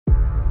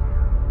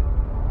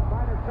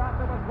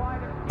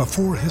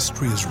Before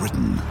history is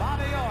written,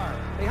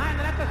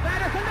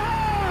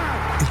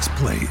 it's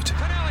played.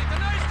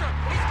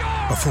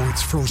 Before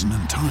it's frozen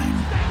in time,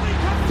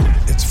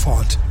 it's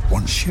fought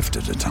one shift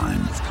at a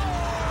time.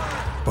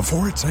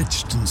 Before it's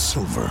etched in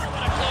silver,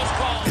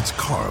 it's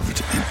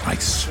carved in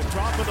ice.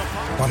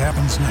 What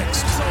happens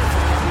next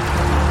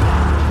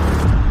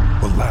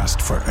will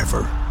last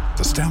forever.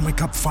 The Stanley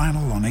Cup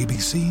Final on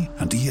ABC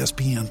and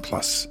ESPN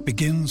Plus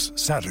begins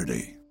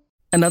Saturday.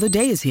 Another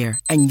day is here,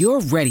 and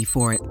you're ready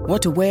for it.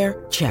 What to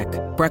wear? Check.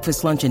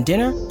 Breakfast, lunch, and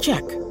dinner?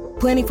 Check.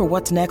 Planning for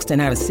what's next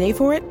and how to save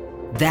for it?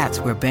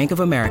 That's where Bank of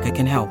America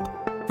can help.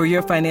 For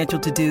your financial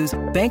to-dos,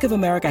 Bank of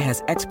America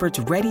has experts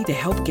ready to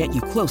help get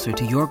you closer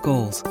to your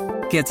goals.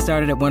 Get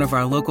started at one of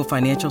our local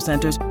financial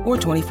centers or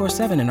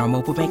 24/7 in our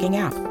mobile banking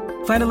app.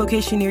 Find a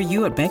location near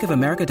you at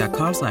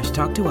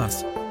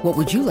bankofamerica.com/talktous. What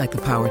would you like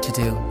the power to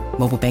do?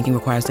 Mobile banking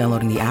requires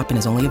downloading the app and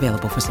is only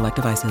available for select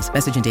devices.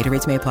 Message and data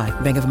rates may apply.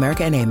 Bank of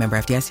America NA, member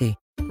FDIC.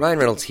 Ryan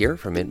Reynolds here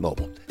from Mint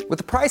Mobile. With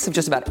the price of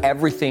just about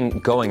everything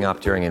going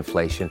up during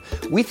inflation,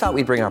 we thought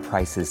we'd bring our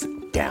prices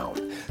down.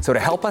 So to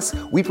help us,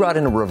 we brought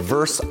in a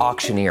reverse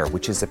auctioneer,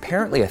 which is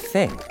apparently a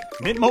thing.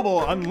 Mint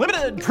Mobile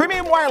Unlimited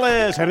Premium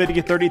Wireless. How to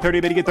get 30,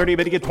 30, bit to get 30,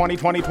 bit to get 20,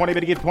 20, 20,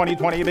 bit to get 20,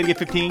 20, bit to get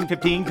 15,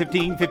 15,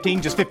 15,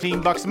 15, just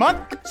 $15 a month?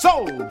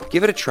 Sold!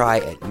 Give it a try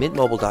at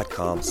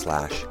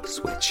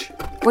mintmobile.com/switch.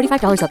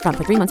 $45 up front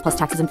for 3 months plus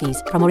taxes and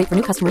fees. Promo rate for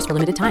new customers for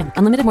limited time.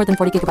 Unlimited more than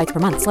 40 gigabytes per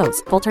month.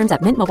 Slows full terms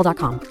at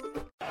mintmobile.com.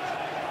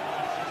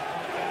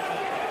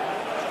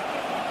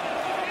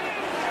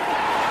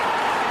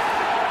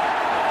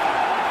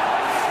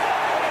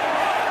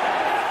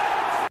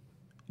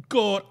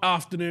 Good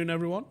afternoon,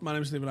 everyone. My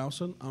name is Stephen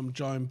Howson. I'm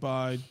joined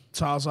by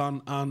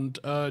Tarzan and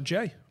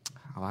Jay.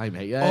 Hi,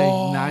 mate.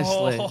 Yeah,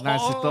 nicely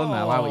done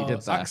now. How you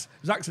did that? It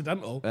was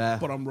accidental,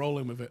 but I'm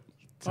rolling with it.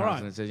 All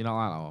right. Says, you not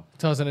like that one?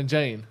 Tarzan and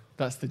Jane.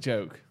 That's the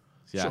joke.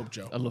 Yeah. Shut up,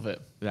 Joe. I love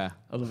it. Yeah.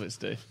 I love it,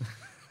 Steve.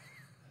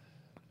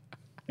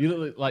 You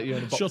look like you're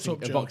in a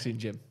boxing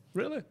gym.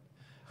 Really?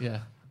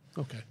 Yeah.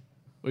 Okay.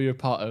 Well, you're a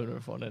part owner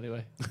of one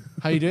anyway.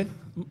 How you doing?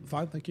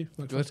 Fine, thank you.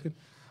 Thanks for Good. asking.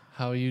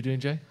 How are you doing,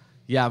 Jay?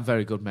 Yeah, I'm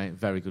very good, mate.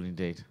 Very good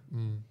indeed.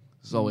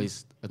 It's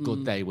always a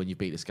good day when you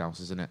beat the Scouts,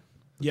 isn't it?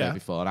 The day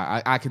before. And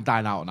I can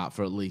dine out on that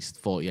for at least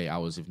 48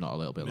 hours, if not a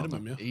little bit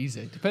Minimum, longer. yeah.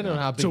 Easy. Depending on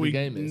how big the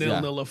game is.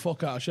 0-0 the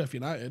fuck out of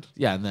Sheffield United.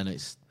 Yeah, and then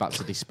it's back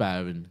to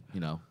despair and, Do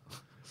you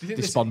think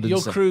despondency.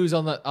 I'll cruise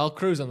on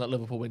that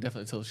Liverpool win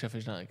definitely until the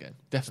Sheffield United game.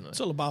 Definitely.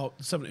 It's all about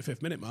the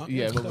 75th minute mark.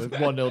 Yeah, when we're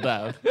 1-0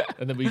 down,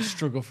 and then we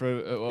struggle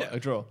through a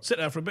draw. Sit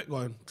there for a bit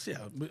going,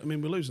 yeah, I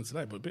mean, we're losing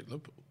today, but a bit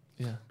Liverpool.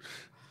 Yeah.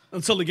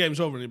 Until the game's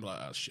over and you'll be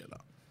like, ah, shit,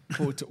 that.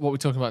 What we're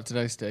talking about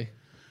today, Steve?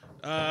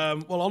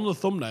 Well, on the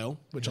thumbnail,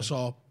 which I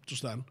saw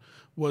just then,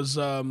 was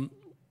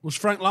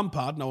Frank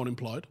Lampard, now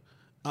unemployed,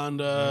 and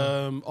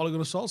Ole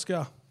Gunnar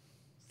Solskjaer.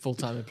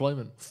 Full-time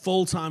employment.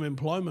 Full-time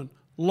employment.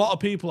 A lot of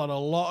people had a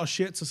lot of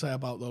shit to say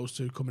about those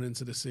two coming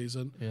into this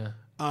season. Yeah.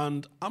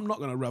 And I'm not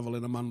going to revel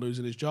in a man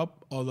losing his job,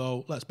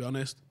 although, let's be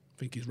honest, I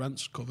think his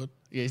rent's covered.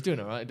 Yeah, he's doing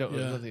all right. I don't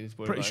think he's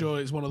worried Pretty about sure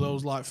it's one of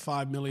those like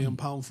 £5 million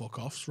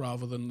fuck-offs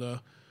rather than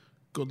the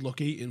good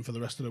luck eating for the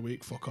rest of the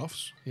week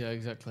fuck-offs. Yeah,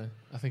 exactly.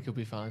 I think he'll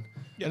be fine.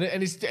 Yeah.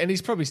 And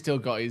he's probably still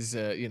got his,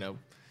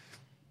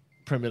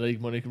 Premier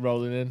League money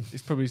rolling in.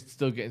 He's probably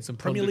still getting some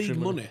Premier League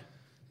money?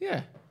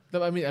 Yeah.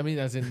 I mean,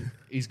 as in,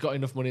 he's got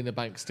enough money in the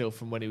bank still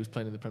from when he was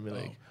playing in the Premier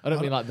League. I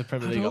don't mean like the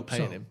Premier League are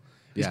paying him.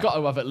 He's got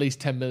to have at least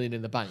 10 million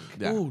in the bank.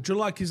 Yeah. Oh, do you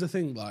like is the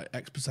thing like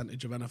X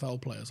percentage of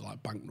NFL players are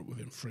like bankrupt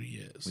within 3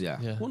 years? Yeah.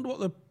 I wonder what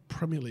the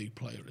Premier League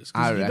player is.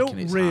 I Because you reckon don't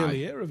it's really high.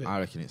 hear of it. I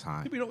reckon it's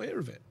high. Maybe you don't hear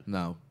of it.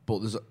 No,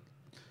 but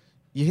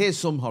you hear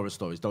some horror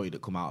stories, don't you,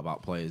 that come out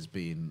about players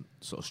being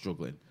sort of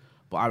struggling.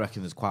 But I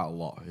reckon there's quite a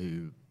lot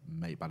who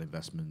make bad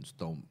investments,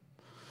 don't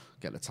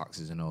get the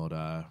taxes in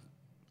order,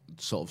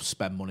 sort of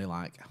spend money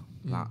like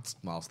that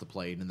whilst they're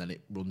playing, and then it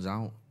runs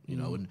out.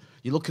 And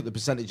you look at the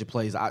percentage of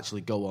players that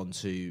actually go on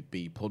to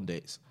be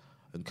pundits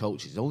and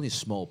coaches. Only a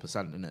small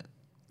percent, isn't it?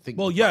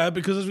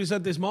 Because as we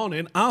said this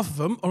morning, half of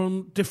them are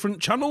on different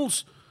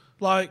channels.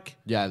 Like,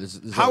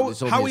 there's how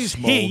only a is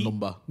small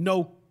number.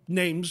 No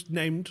names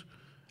named.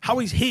 How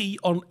is he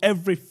on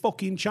every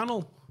fucking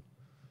channel?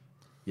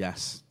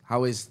 Yes.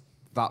 How is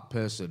that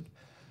person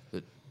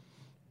that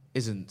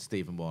isn't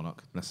Stephen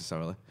Warnock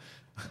necessarily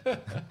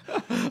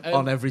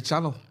on every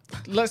channel?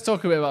 Let's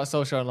talk a bit about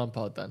Solskjaer and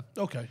Lampard then.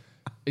 Okay.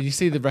 You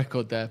see the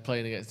record there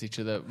playing against each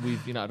other.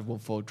 United won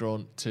 4,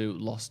 drawn 2,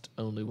 lost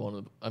only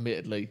 1.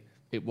 Admittedly,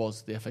 it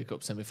was the FA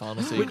Cup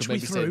semi-final, so you could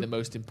maybe say the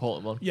most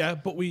important one. Yeah,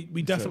 but we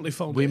definitely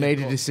found we made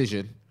a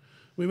decision.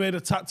 We made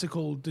a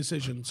tactical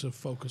decision to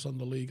focus on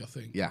the league, I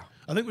think. Yeah.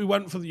 I think we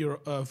went for the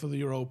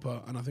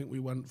Europa, and I think we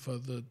went for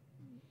the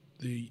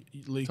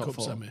League Top Cup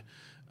 4. semi.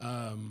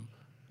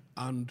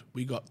 And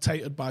we got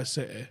tatered by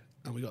City,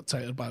 and we got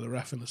tatered by the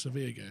ref in the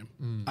Sevilla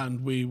game.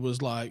 And we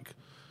was like,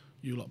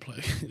 you lot play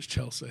against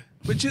Chelsea.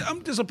 Which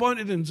I'm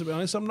disappointed in, to be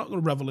honest. I'm not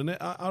going to revel in it.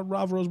 I'd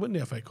rather us win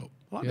the FA Cup.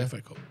 I like the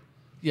FA Cup.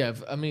 Yeah,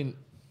 I mean,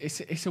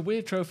 it's a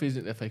weird trophy,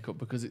 isn't it, the FA Cup?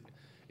 Because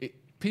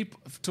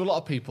to a lot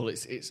of people,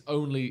 it's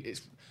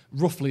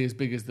roughly as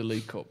big as the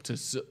League Cup. To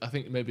I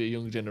think maybe a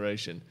younger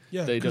generation.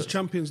 Yeah, because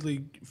Champions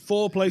League,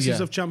 4 places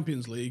of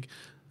Champions League.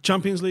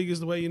 Champions League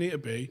is the way you need to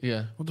be.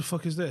 Yeah. What the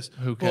fuck is this?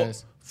 Who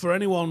cares? But for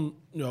anyone,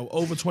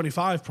 over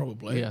 25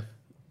 probably. Yeah.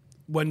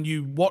 When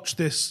you watch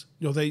this,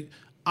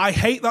 I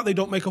hate that they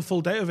don't make a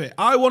full day of it.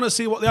 I want to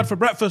see what they had for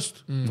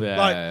breakfast.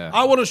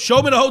 I want to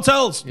show me the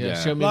hotels. Yeah.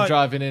 Show me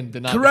driving in the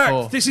night correct.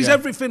 before. This is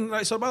everything.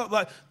 It's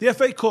about the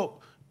FA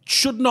Cup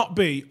should not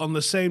be on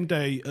the same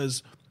day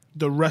as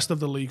the rest of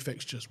the league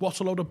fixtures. What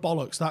a load of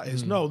bollocks that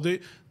is. No,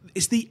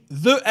 it's the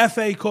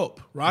FA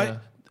Cup, right? Yeah.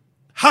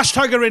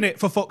 Hashtag are in it,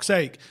 for fuck's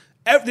sake.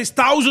 There's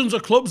thousands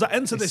of clubs that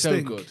enter this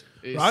thing. Good.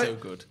 It's right? so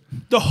good.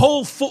 The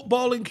whole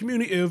footballing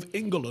community of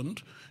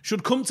England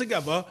should come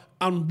together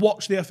and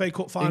watch the FA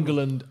Cup final.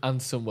 England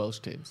and some Welsh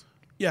teams.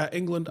 Yeah,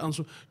 England and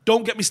some.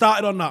 Don't get me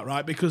started on that,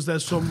 right? Because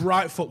there's some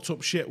right fucked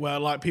up shit where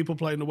people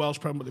play in the Welsh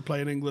Prem, but they play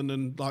in England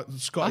and the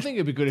Scottish. I think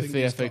it'd be good if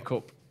the FA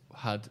Cup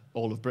had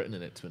all of Britain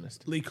in it, to be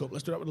honest. League Cup.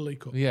 Let's do that with the League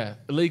Cup. Yeah,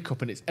 a League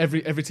Cup, and it's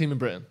every team in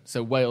Britain.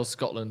 So Wales,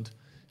 Scotland,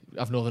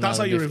 Northern That's Ireland.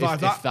 How you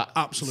revive if that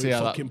absolute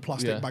fucking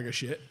plastic bag of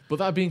shit. But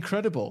that'd be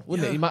incredible,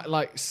 wouldn't it? You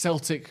might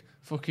Celtic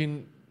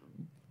fucking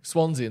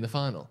Swansea in the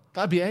final.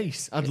 That'd be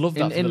ace. I'd love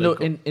that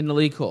in the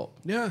League Cup.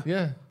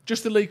 Yeah.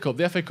 Just the League Cup.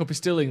 The FA Cup is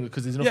still England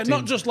because there's enough teams.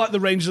 Not just like the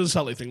Rangers and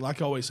Celtic thing,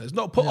 like I always says.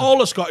 No, put all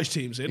the Scottish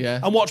teams in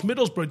and watch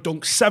Middlesbrough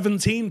dunk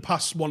 17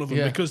 past one of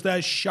them because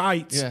they're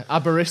shite. Yeah,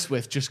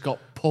 Aberystwyth just got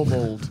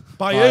pummeled.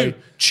 By who?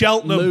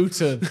 Cheltenham.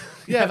 Luton.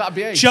 Yeah, that'd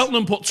be ace.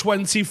 Cheltenham put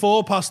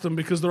 24 past them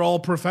because they're all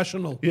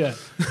professional. Yeah,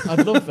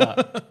 I'd love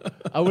that.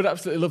 I would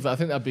absolutely love that. I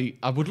think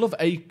I would love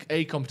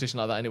a competition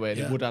like that anyway,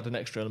 and it would add an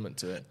extra element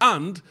to it.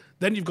 And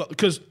then you've got,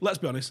 because let's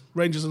be honest,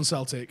 Rangers and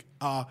Celtic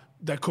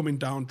they're coming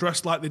down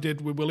dressed like they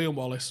did with William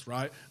Wallace,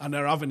 right? And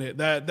they're having it.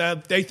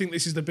 They think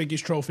this is the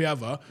biggest trophy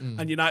ever,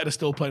 and United are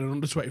still playing an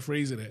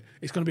under-23s in it.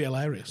 It's going to be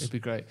hilarious. It'd be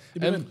great.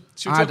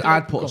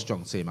 I'd put a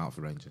strong team out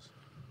for Rangers.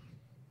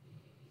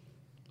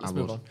 Let's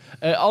move on.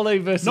 Ollie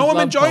versus No, I'm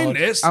Lampard. enjoying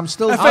this. I'm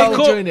still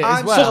enjoying it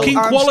as well. Fucking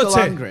I'm quality.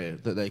 still angry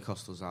that they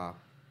cost us our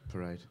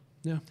parade.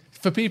 Yeah.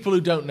 For people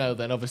who don't know,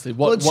 then obviously,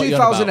 Well, in what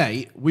you're on about?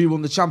 2008, we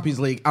won the Champions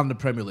League and the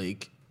Premier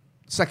League.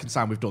 Second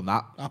time we've done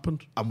that.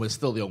 Happened. And we're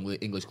still the only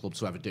English club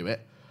to ever do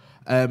it.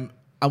 And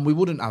we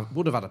would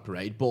have had a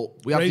parade,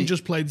 but we had Rangers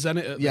played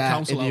Zenit at the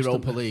Council in House, the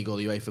Europa didn't they? League or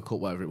the UEFA Cup,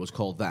 whatever it was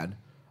called then,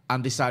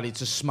 and decided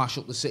to smash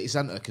up the city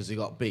centre because they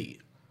got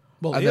beat.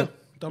 Well, and yeah,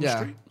 down the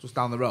street. just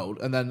down the road.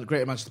 And then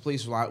Greater Manchester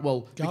Police were like,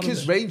 well, Gardens.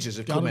 because Rangers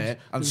have come here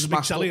and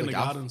smashed up there was a big telly the in the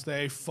gaff. Gardens.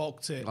 They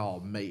fucked it. Oh,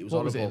 mate, it was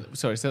What was horrible. it?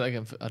 Sorry, say that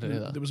again. I didn't hear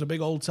that. There was a big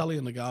old telly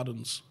in the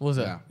Gardens. Was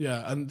it? Yeah.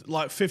 Yeah, and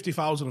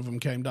 50,000 of them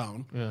came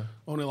down. Yeah.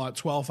 Only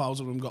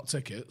 12,000 of them got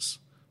tickets.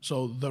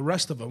 So the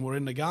rest of them were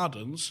in the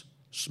Gardens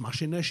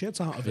smashing their shit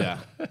out of it. Yeah.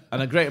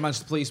 And then Greater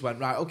Manchester Police went,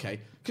 right, okay,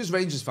 because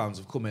Rangers fans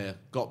have come here,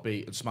 got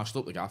beat and smashed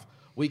up the gaff,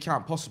 we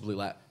can't possibly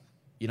let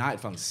United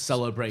fans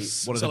celebrate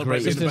one of the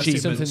greatest something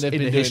achievements they've in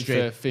been the doing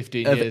history for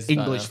 15 of years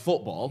English now.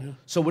 football. Yeah.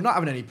 So we're not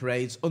having any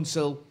parades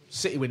until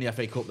City win the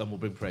FA Cup, then we'll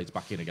bring parades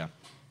back in again.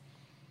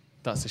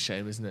 That's a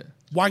shame, isn't it?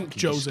 Wank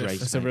Joseph.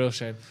 disgrace. It's a real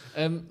shame.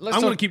 I'm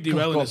going to keep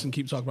derailing this and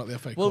keep talking about the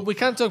FA Cup. Well, we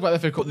can talk about the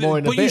FA Cup more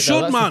in a bit. But you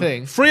should, that's man. The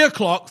thing. 3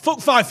 o'clock, fuck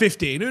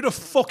 5:15. Who the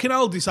fucking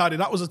hell decided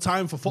that was a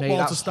time for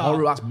football to start?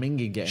 Horrible. That's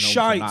minging getting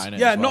Shite. home from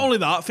Yeah, as well. not only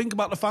that, think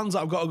about the fans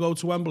that have got to go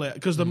to Wembley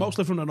because they're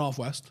mostly from the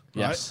Northwest.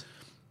 Right? Yes.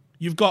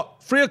 You've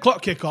got 3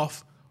 o'clock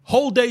kickoff,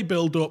 whole day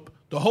build up,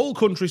 the whole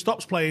country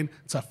stops playing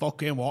to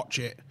fucking watch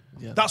it.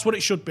 Yeah. That's what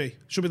it should be.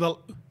 Should be the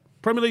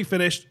Premier League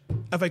finished,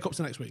 FA Cup's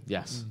the next week.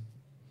 Yes.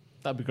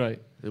 That'd be great.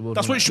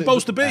 That's what it's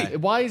supposed to be.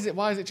 Why is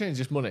it changed?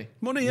 Just money?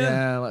 Money,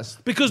 yeah. Let's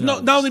Because now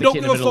they don't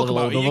give a fuck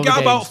about it. You get games.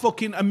 about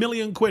fucking $1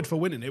 million for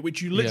winning it,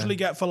 which you literally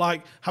get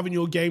for having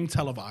your game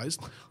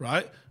televised,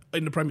 right,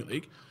 in the Premier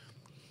League.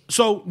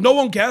 So no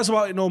one cares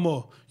about it no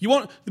more.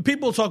 The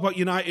people talk about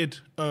United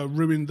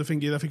ruined the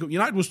thingy of the FA Cup.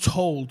 United was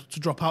told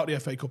to drop out the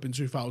FA Cup in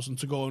 2000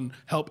 to go and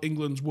help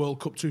England's World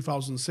Cup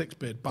 2006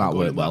 bid by That going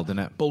worked to well, that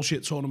didn't it?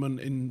 bullshit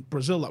tournament in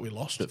Brazil that we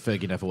lost. that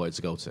Fergie never wanted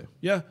to go to.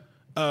 Yeah.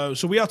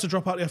 So we had to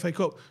drop out the FA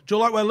Cup. Do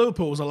you like where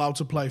Liverpool was allowed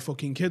to play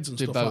fucking kids and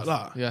Did stuff both,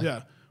 like that?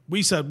 yeah.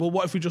 We said, well,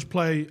 what if we just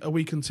play a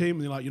weekend team?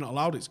 And they're like, you're not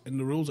allowed. It's in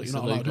the rules that you're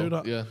not allowed to do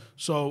that. yeah.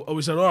 So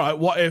we said, all right,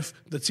 what if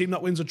the team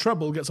that wins a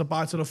treble gets a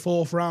bye to the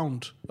 4th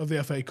round of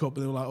the FA Cup?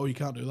 And they were like, oh, you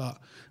can't do that.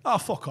 Oh,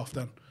 fuck off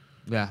then.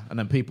 Yeah, and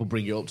then people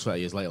bring you up 20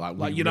 years later,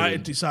 Like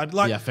United decided,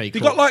 the FA they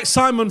Cup. got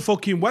Simon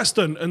fucking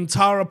Weston and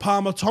Tara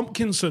Palmer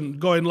Tompkinson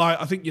going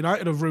I think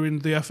United have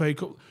ruined the FA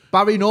Cup.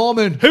 Barry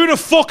Norman. Who the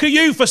fuck are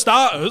you for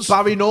starters?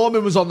 Barry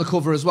Norman was on the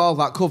cover as well.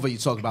 That cover you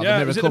talk about, Yeah, the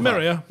Mirror was it cover. the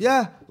Mirror, yeah?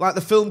 Yeah, like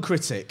the film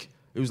critic.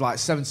 It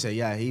was 70.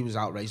 Yeah, he was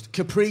outraged.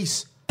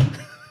 Caprice,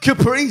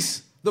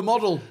 the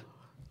model.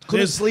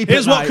 Couldn't sleep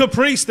Here's at what night.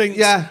 Caprice thinks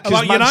Yeah, 'cause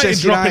about United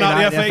Manchester dropping out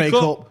United the FA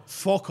Cup. Cup.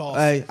 Fuck off.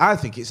 Hey, I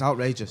think it's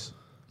outrageous,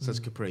 says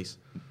Caprice.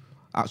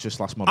 That's just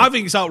last month. I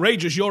think it's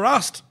outrageous. You're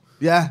asked.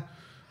 Yeah.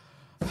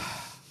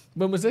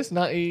 When was this?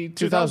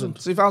 2000.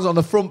 So he found it on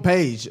the front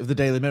page of the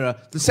Daily Mirror.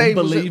 The same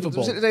Unbelievable.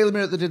 Was it the Daily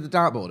Mirror that did the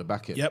dartboard at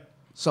Beckett? Yep.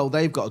 So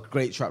they've got a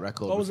great track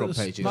record with front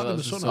pages. Might be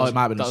the Sun, it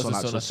might be the That was Sun, the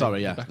Sun, actually. I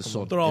Sorry, think, yeah. The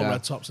Sun. They're all yeah.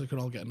 red tops. They can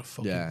all get in the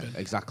fucking bin.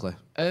 Exactly.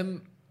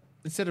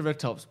 Instead of red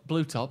tops,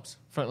 blue tops.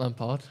 Frank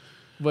Lampard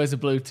wears a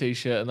blue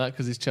T-shirt and that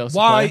because he's Chelsea.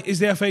 Why player. is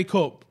the FA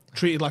Cup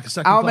treated like a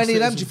second? How many of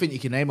them do you think you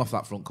can name off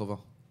that front cover?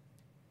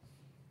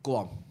 Go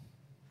on.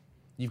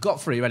 You've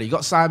got 3 ready. You've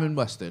got Simon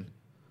Weston.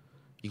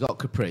 You've got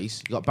Caprice.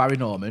 You've got Barry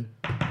Norman.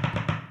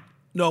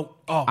 No.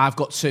 Oh. I've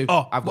got 2.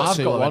 Oh. I've got I've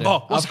 2 got already.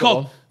 one. Oh, what's I've he got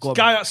called? one. This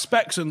guy at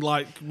Specs and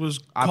was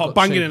I've caught got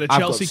banging 2. in a I've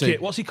Chelsea got 2.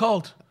 kit. What's he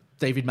called?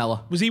 David Mellor.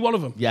 Was he one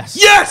of them? Yes.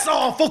 Yes!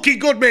 Oh, fucking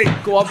good me.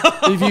 Go on.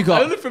 Who have you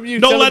got? Only from you.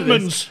 Noel telling me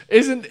Edmonds.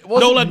 this.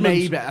 Noel Edmonds.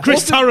 maybe. Chris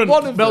Wasn't Tarrant.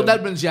 one of Mel them.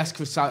 Edmonds, yes.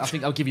 Chris Tarrant. I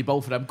think I'll give you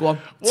both of them. Go on.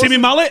 Timmy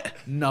Mallet?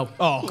 No.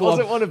 Oh. Go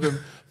Wasn't on. one of them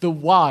the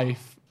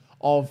wife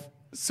of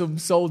some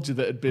soldier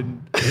that had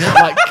been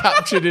like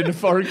captured in a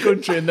foreign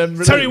country and then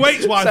released? Terry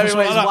Waite's wife. Terry or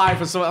something Waite's like that.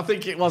 wife or something. I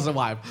think it was a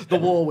wife. The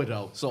war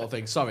widow sort of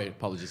thing. Sorry,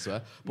 apologies to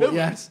her. But No,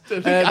 yes.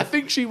 I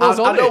think she was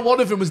on I know it. one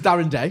of them was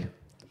Darren Day.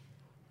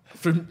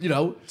 From,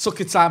 took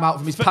a time out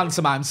from his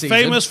pantomime season.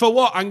 Famous for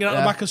what? Hanging out the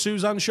Yeah. back of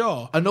Suzanne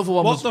Shaw. Another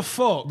one What was the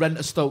fuck?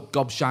 Renter Stoke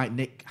gobshite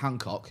Nick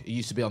Hancock, who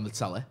used to be on the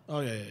telly.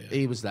 Oh, yeah.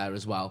 He was there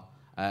as well.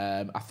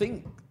 I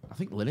think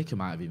Lineker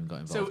might have even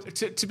got So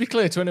involved. to be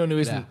clear to anyone who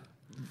isn't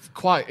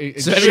quite, So It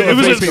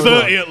was at people-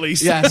 30 at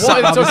least. Yeah, What sat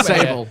I'm on the talking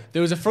about table. here,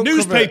 there was a front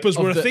Newspapers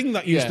cover were of a thing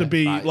that used to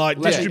be right. like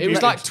distributed. it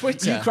was like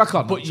Twitter. You crack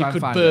on, but I'll you try and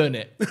could find burn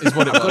it. Is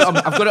what it was.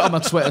 I've got it on my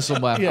Twitter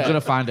somewhere. Yeah. I'm going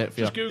to find it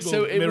for you. Just Google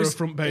So it Mirror was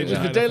front page. It was the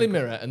United, Daily I think.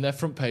 Mirror, and their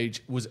front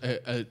page was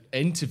an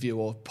interview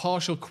or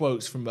partial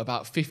quotes from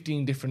about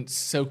 15 different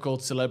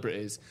so-called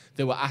celebrities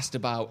that were asked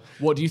about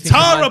what do you think?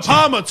 Tara of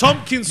Palmer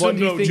Tompkinson. What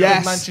do you think Yes,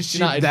 of Manchester she-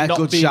 United they're not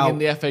good being shout. in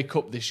the FA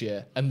Cup this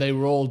year? And they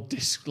were all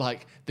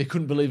they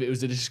couldn't believe it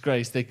was a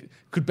disgrace. They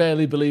could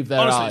barely believe their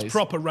Honestly, eyes. it's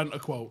proper rent a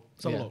quote.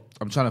 Let's have a Yeah. look.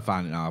 I'm trying to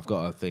find it now. I've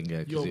got a thing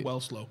here. You're well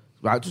slow.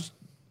 Right, just...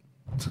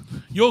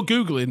 Your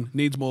Googling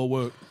needs more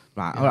work.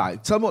 Right, all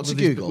right. Tell me what to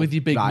Google. with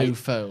your big right. new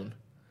phone.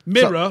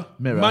 Mirror,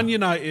 Mirror. Man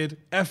United,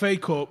 FA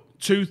Cup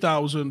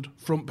 2000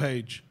 front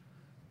page.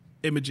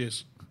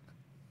 Images.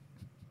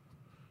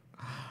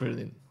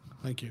 Brilliant.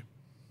 Thank you.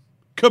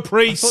 I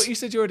Caprice. thought you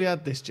said you already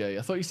had this, Jay.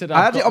 I thought you said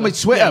I had it on my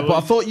Twitter, Yeah, but well,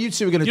 I thought you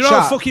two were going to You chat know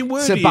how fucking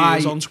wordy to he buy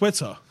is on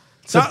Twitter?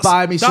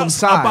 buy me some that's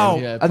time. about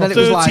Yeah, and then it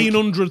was like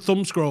 1,300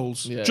 thumb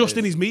scrolls Yeah, just it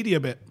in is. his media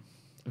bit.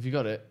 Have you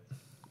got it?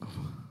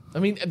 I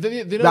mean, the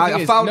right, thing I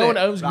is, found no it. one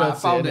owns right, I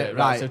Mercy found in it. Right.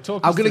 Right. So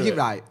talk I'm us going to through give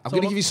it. right. I'm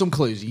going to give you some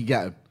clues. You can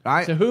get them.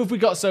 Right. So who have we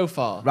got so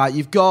far? Right.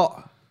 You've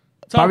got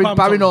Tara Palmer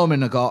Barry Tompkinson.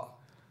 Norman. I got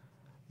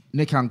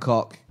Nick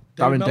Hancock,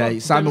 David Darren Mellor? Day,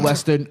 Simon David-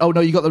 Weston. Oh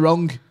no, you got the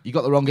wrong. You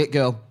got the wrong it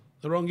girl.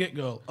 The wrong it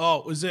girl.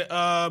 Oh, was it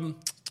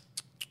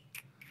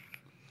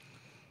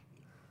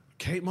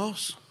Kate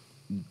Moss?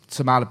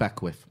 Tamara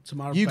Beckwith.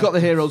 Tamara You got the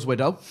Beckwith. hero's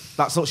widow.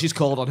 That's what she's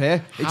called on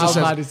here. It How just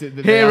says mad is it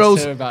that they asked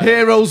heroes, her about it?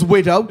 hero's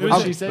widow. What I'll-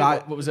 did she say?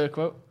 Right. What was her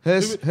quote? Her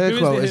Who quote is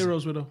the is,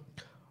 hero's widow?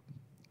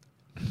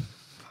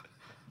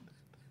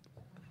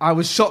 I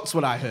was shocked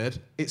when I heard.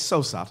 It's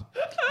so sad.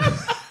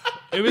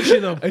 Who is she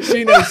though? And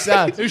she knows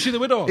sad. Who's she the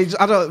widow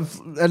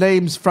of? Her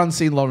name's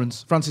Francine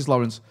Lawrence. Francis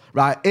Lawrence.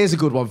 Right, here's a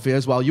good one for you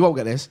as well. You won't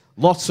get this.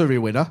 Lottery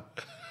winner.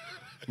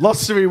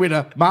 Lottery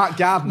winner, Mark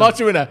Gardner.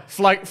 Martin winner,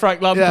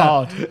 Frank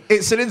Lampard. Yeah.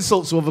 It's an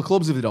insult to other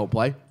clubs if they don't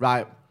play.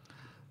 Right.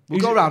 We'll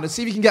go around and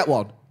see if you can get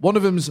one. One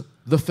of them's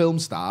the film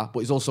star, but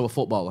he's also a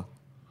footballer.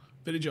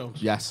 Billy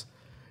Jones. Yes.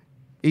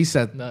 He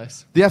said,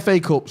 Nice. the FA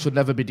Cup should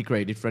never be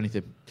degraded for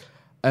anything.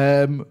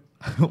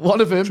 One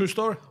of them... True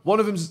story. One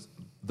of them's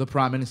the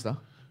Prime Minister.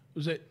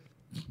 Was it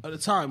at the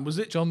time? Was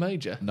it John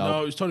Major.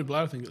 No, it was Tony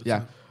Blair. I think. At the Yeah.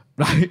 time.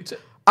 Right.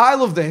 I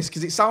love this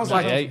because it sounds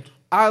like... 98.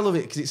 I love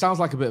it because it sounds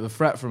like a bit of a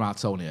threat from our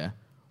Tony here.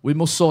 We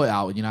must sort it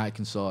out and United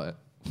can sort it.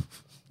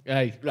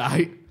 Hey,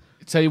 Right.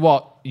 tell you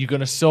what, you're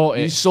going to sort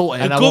it. You sort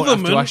it. And The I won't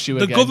have to ask you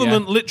the again.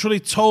 government yeah? literally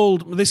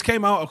told. This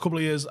came out a couple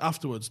of years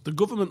afterwards. The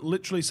government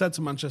literally said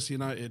to Manchester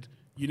United,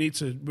 "You need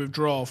to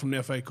withdraw from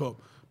the FA Cup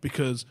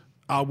because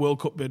our World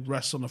Cup bid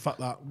rests on the fact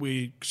that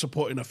we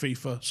supporting a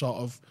FIFA sort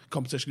of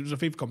competition. It was a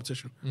FIFA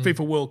competition,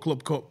 FIFA World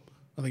Club Cup.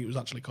 I think it was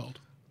actually called.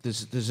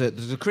 There's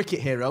a cricket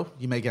hero.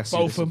 You may guess.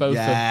 Both who of this is.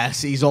 them.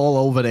 Yes, he's all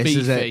over this,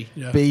 is it? Beefy.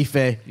 Yeah.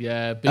 Beefy.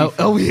 Yeah,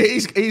 Oh,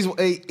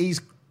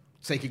 he's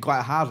taking quite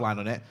a hard line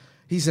on it.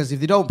 He says if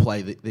they don't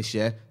play this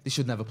year, they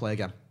should never play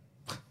again.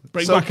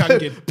 Bring back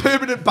hanging.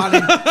 Permanent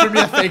banning from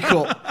the FA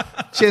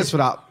Cup. Cheers for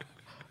that.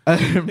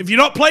 If you're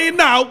not playing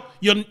now,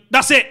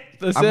 that's it.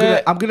 That's I'm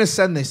it. gonna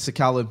send this to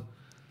Callum,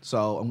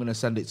 so I'm gonna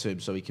send it to him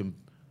so he can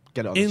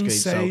get it on the screen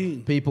so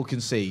Insane. people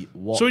can see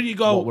what. So when you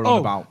go, what we're on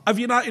about. have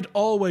United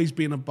always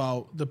been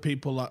about the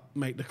people that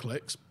make the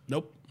clicks?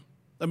 Nope.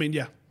 I mean,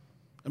 yeah.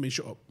 I mean,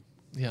 shut up.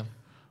 Yeah.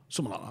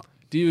 Something like that.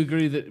 Do you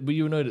agree that, were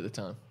you annoyed at the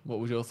time? What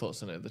was your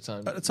thoughts on it at the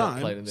time? At the not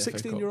playing time, in the FA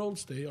Cup? 16-year-old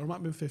Steve, or it might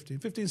have been 15,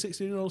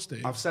 16-year-old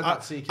Steve. I've said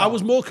that to you, I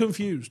was more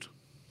confused.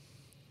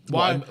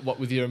 Why? What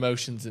with your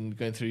emotions and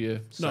going through your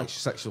No.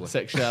 Sexually.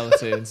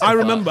 sexuality and stuff I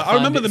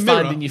remember the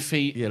mirror. Finding your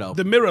feet. You know.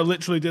 The Mirror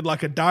literally did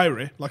like a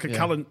diary, like a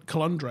Yeah.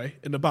 calendar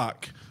in the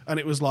back, and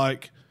it was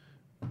like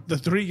the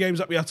 3 games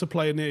that we had to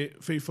play in the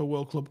FIFA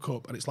World Club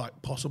Cup, and it's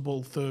like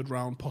possible 3rd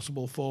round,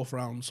 possible 4th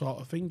round sort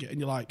of thing, and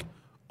you're like,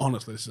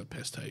 honestly, this is a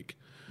piss take.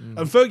 And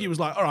Fergie was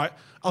like, all right,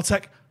 I'll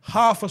take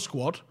half a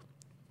squad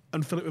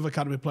and fill it with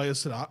academy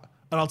players to that,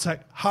 and I'll take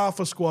half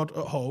a squad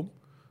at home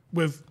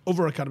with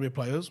other academy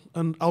players,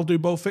 and I'll do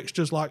both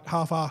fixtures like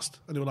half-assed.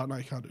 And they were like, no,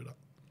 you can't do that.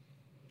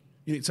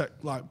 You need to take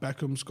like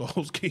Beckham,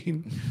 Scholes,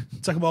 Keane,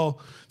 take them all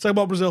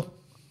Brazil.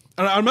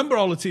 And I remember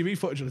all the TV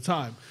footage at the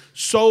time.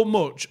 So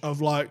much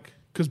of like,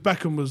 because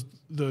Beckham was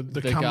the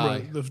camera,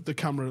 the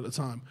camera at the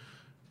time.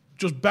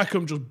 Just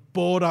Beckham just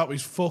bored out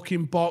his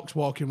fucking box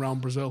walking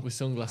around Brazil with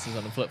sunglasses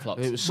on and flip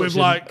flops. It was with such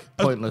like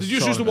pointless. They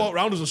just used to walk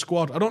around as a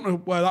squad. I don't know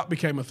where that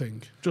became a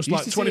thing. Just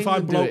like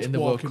 25 blokes in the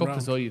World walking Cup around.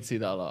 as well. You'd see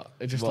that a lot.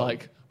 It's just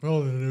like we're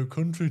all in a new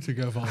country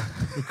together.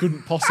 We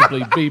couldn't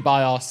possibly be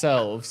by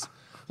ourselves.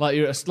 Like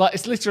it's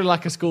literally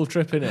like a school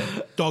trip,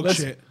 innit? Dog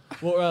shit.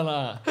 Walk around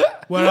like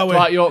that. Where are we?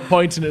 Like you're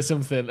pointing at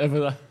something. Over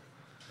there.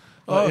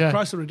 Oh, yeah.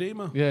 Christ the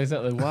Redeemer. Yeah,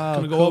 exactly. Wow.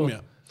 Can I go cool. home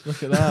yet?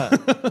 Look at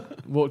that.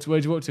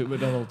 Where'd you walk to at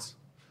McDonald's?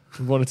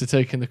 We wanted to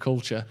take in the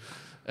culture.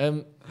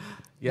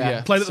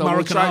 Yeah. Played at the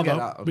Maracanã,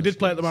 that. We did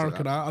play at the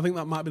Maracanã. I think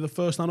that might be the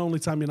first and only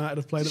time United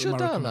have played at the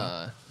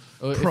Maracanã.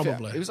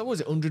 Probably. It was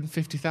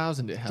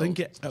 150,000 it held. I think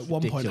it at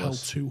one point held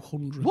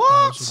 200,000.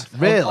 What?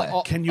 Really?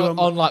 Can you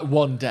on like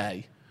one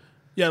day?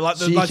 Yeah, like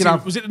So was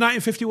it the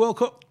 1950 World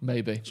Cup?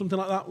 Maybe. Something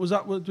like that. Was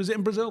it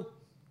in Brazil?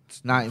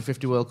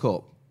 1950 World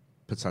Cup,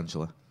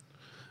 potentially.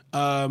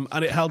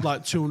 And it held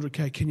like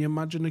 200k. Can you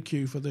imagine the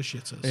queue for the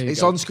shitters?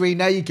 It's on screen.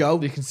 There you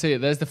go. You can see it.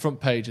 There's the front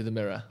page of the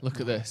Mirror. Look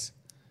at this.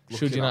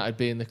 Should United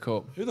be in the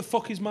cup? Who the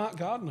fuck is Mark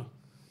Gardner?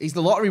 He's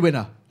the lottery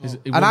winner. He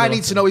And I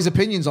need to know his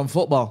opinions on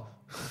football.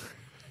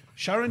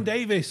 Sharon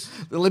Davis.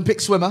 The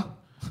Olympic swimmer.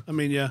 I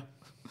mean, yeah.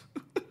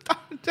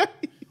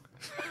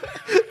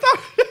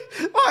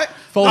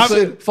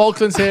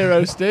 Falklands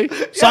hero,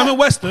 Steve. Simon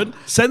Weston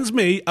sends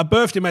me a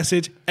birthday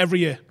message every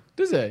year.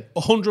 Does he?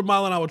 100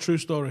 mile an hour true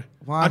story.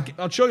 Why?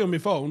 I'll show you on my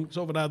phone. It's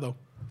over there, though.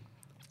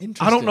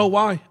 Interesting. I don't know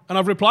why. And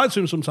I've replied to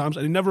him sometimes,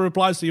 and he never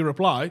replies to your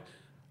reply.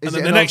 Is And then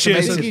it the an next year,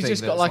 automated says, He's thing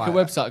just got that's like a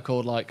like website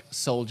called like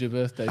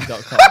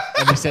soldierbirthdays.com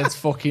and he sends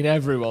fucking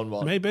everyone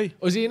one. Maybe.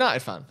 Or is he a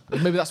United fan?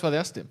 Maybe that's why they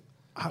asked him.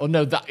 Or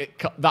no,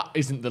 that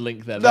isn't the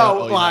link there.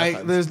 No,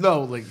 like, there's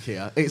no link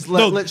here. It's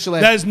literally...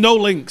 There's no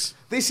links.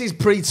 This is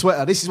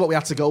pre-Twitter. This is what we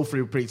had to go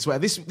through pre-Twitter.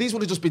 These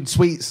would have just been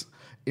tweets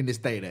in this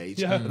day and age.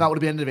 Yeah. And that would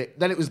have been the end of it.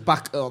 Then it was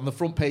back on the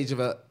front page of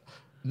a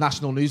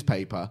national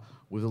newspaper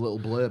with a little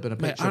blurb and a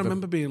picture I of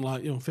remember being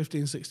like,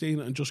 15, 16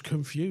 and just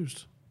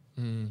confused.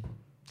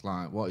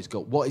 like what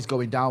is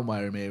going down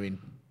where I'm hearing,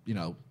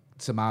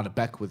 Tamara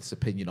Beckwith's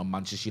opinion on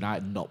Manchester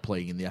United not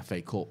playing in the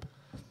FA Cup.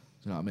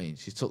 You know what I mean?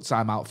 She took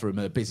time out from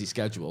her busy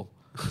schedule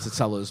to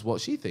tell us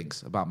what she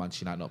thinks about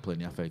Manchester United not playing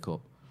the FA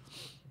Cup.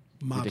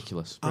 Mad.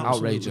 Ridiculous.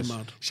 Absolutely Outrageous.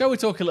 mad. Shall we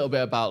talk a little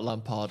bit about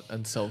Lampard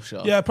and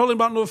Solskjaer? Yeah, probably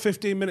about another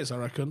 15 minutes, I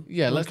reckon.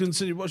 Yeah, let's let's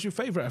consider. What's your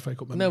favourite FA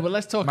Cup memory? No, but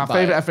let's talk My about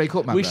favourite it. FA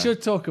Cup memory? We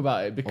should talk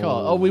about it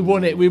because we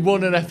won it. We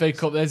won an FA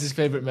Cup. There's his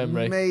favourite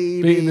memory.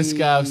 Maybe. Beating the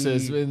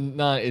Scousers in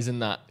the 90s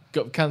and that.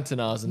 Got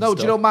Cantonars and No, stuff.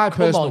 do you know my Come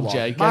personal on, one?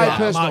 Jay. My Get it out.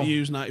 personal- Mark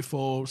Hughes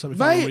 94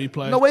 semi-final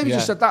replay. No way, we Yeah.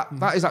 just said that.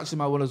 That is actually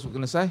my one I was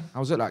going to say. I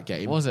was at that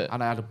game. Was it?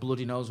 And I had a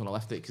bloody nose when I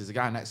left it because the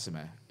guy next to me,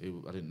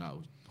 who I didn't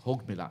know,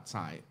 hugged me that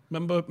tight.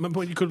 Remember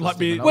when you could like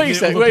be Wait a near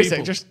sec,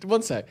 other just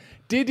one sec.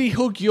 Did he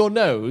hug your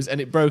nose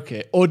and it broke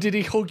it? Or did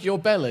he hug your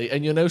belly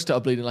and your nose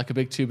started bleeding like a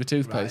big tube of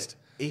toothpaste?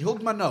 He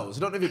hugged my nose.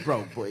 I don't know if it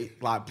broke,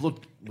 but blood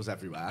was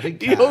everywhere. I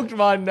didn't He care. hugged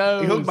my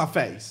nose. He hugged my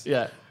face.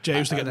 Yeah. Jay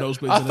used to get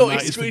nosebleeds I in the thought he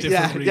 90s for squeezed.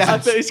 different reasons. I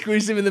thought he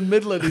squeezed him in the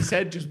middle and his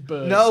head just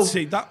burned. No.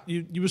 See, that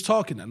you was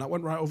talking then, that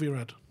went right over your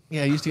head.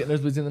 Yeah, I used to get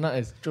nosebleeds in the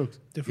 90s. Drugs.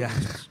 Different Yeah.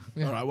 reasons.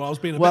 All right, well, I was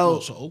being a Well- bit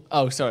more subtle.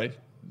 Oh, sorry.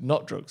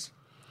 Not drugs.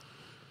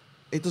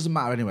 It doesn't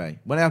matter anyway.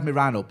 When I had my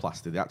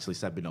rhinoplasty, they actually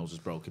said my nose was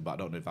broken, but I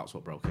don't know if that's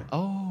what broke it.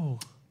 Oh.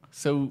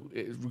 So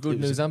good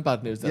news and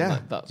bad news then. Yeah,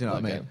 That do you know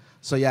what I mean? game.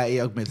 So yeah, he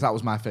hugged me. That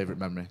was my favourite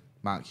memory,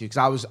 Mark Hughes.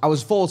 Because I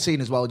was 14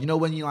 as well. You know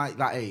when you're like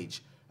that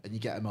age and you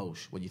get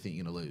emotion when you think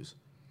you're gonna lose,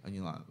 and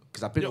you're like,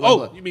 because I've been to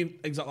Wembley. You mean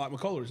exactly like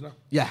McCullough is now?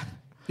 Yeah.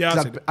 Yeah, 'Cause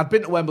I've I'd, seen it. I'd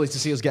been to Wembley to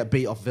see us get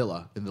beat off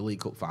Villa in the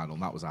League Cup final,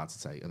 and that was hard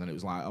to take. And then it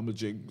was like, I'm a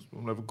jinx,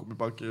 I'm never coming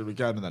back here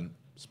again. And then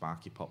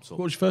Sparky pops up.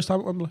 What was your first time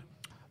at Wembley?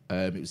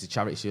 It was the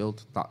Charity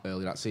Shield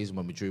early that season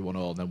when we drew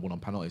 1-1 and then won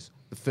on penalties.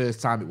 The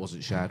first time it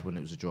wasn't shared when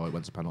it was a draw, it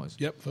went to penalties.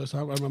 Yep, first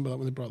time. I remember that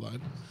when they brought that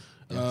in.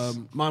 Yes.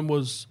 Mine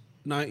was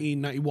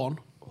 1991,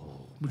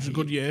 which was a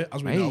good year,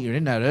 as we Hey, know. you're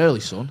in there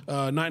early, son.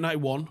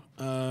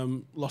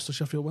 1991, lost to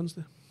Sheffield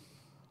Wednesday.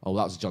 Oh,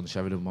 that was a John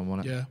Sheridan one,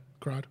 wasn't it? Yeah,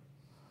 cried.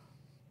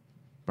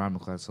 Brian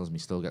McLeod tells me he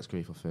still gets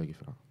grief off Fergie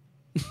for that.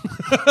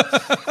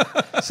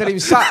 He said he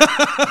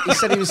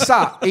was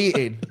sat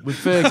eating with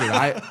Fergie,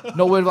 right?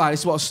 No word like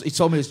this. Is what he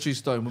told me his true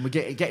story. When we're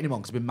getting him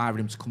on, because we've been marrying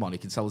him to come on, he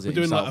can tell us We're it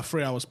doing himself.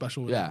 like a 3-hour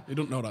special. With Yeah. him. You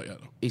don't know that yet,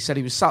 though. He said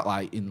he was sat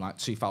like in like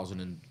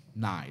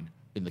 2009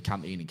 in the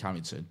canteen in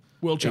Carrington.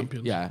 World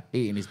champions. Yeah,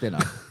 eating his dinner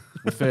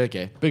with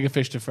Fergie. Bigger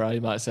fish to fry,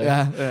 you might say.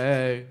 Yeah,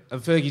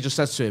 and Fergie just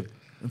says to him,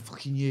 "And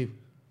fucking you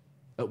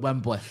at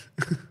Wembley,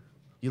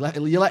 You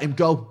let him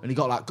go, and he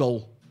got that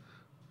goal.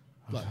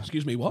 Like,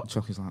 excuse me, what?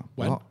 Chucky's like,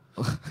 when? What?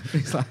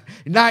 He's like,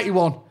 in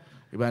 91.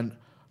 He went,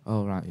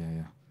 oh, right,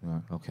 yeah.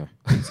 Right, okay.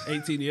 It's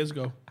 18 years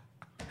ago.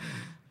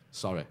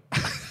 Sorry.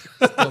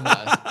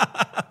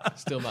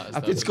 Still matters. I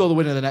did score the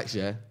winner the next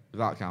year, if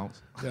that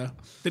counts. Yeah.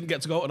 Didn't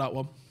get to go to that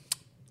one.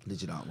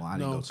 Did you not? Well, I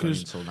didn't go to it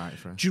until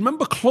 93. Do you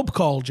remember Club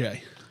Call,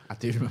 Jay? I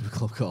do remember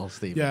Club Call,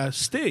 Steve. Yeah,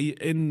 Steve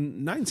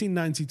in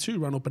 1992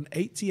 ran up an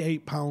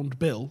 £88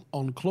 bill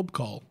on Club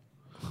Call.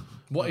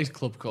 What is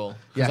Club Call?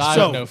 Yeah, I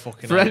don't know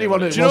fucking. For anyone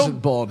who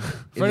wasn't born,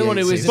 for anyone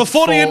who is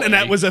before the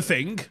internet was a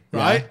thing,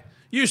 right? Yeah.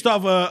 You used to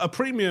have a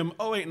premium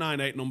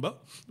 0898 number,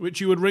 which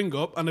you would ring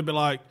up and it'd be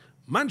like,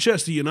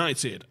 Manchester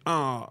United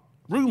are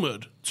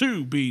rumoured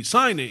to be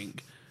signing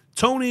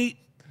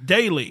Tony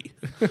Daly.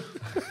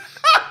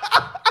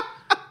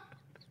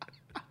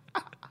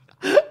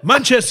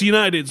 Manchester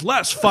United's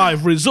last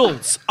 5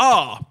 results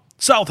are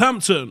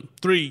Southampton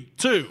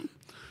 3-2,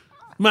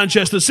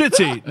 Manchester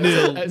City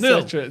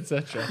 0-0,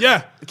 etc.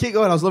 Yeah, keep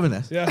going. I was loving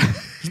this. yeah.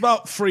 It's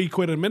about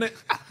 £3 a minute.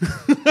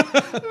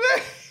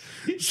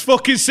 It's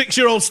fucking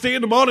 6-year-old Steve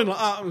in the morning like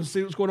that and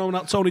see what's going on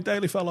with that Tony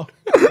Daly fellow.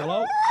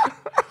 Hello.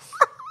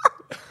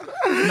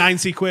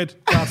 90 quid.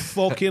 That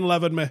fucking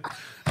levered me.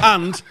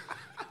 And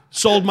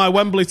sold my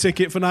Wembley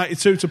ticket for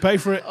 92 to pay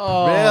for it.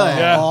 Oh, really?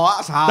 Yeah. Oh,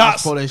 that's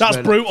harsh punishment. That's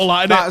brutal,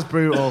 that, isn't it? That's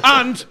brutal.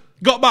 And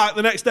got back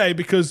the next day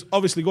because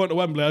obviously going to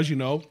Wembley, as you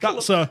know,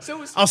 that's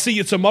I'll see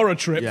you tomorrow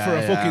trip for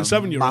a fucking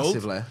 7-year-old.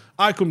 Massively.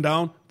 I come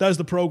down, there's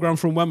the programme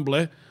from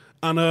Wembley,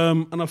 and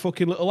a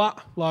fucking little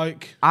hat.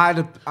 Like,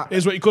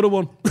 here's what you could have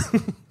won.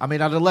 I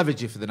mean, I'd have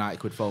leveraged you for the 90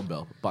 quid phone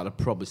bill, but I'd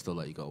probably still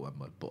let you go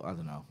Wembley. But I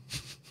don't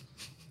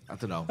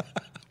know.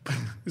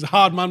 He's a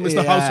hard man,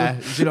 Mr.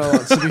 Housewood. Do you know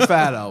what? To be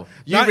fair, though,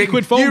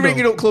 you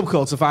ringing up Club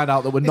Call to find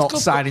out that we're not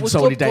signing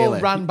Tony Daly.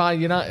 Was ran by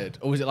United,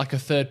 or was it like a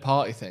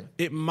third-party thing?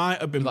 It might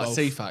have been like both.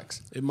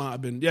 CFAX. It might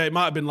have been. Yeah, it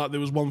might have been like there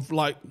was one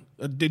like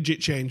a digit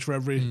change for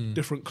every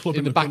different club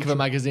In the back country. of a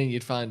magazine,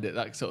 you'd find it,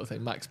 that sort of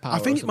thing. Max Power. I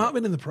think it might have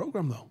been in the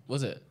programme though.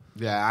 Was it?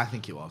 Yeah, I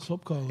think it was.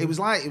 Club Call. It was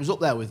up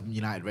there with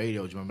United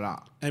Radio. Do you remember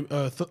that?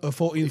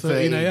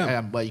 14:13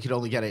 a.m. Where you could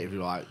only get it if you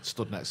were like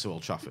stood next to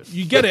Old Trafford.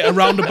 You get it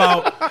around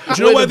about.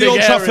 Do you know where the Old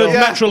Trafford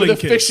Metrolink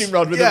with a fishing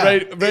rod with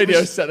a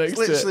radio set next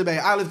to it? Literally, mate.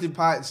 I lived in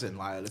Python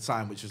at the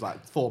time, which was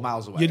like 4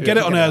 miles away. You'd get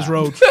it on Ayers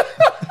Road.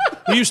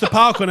 We used to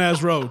park on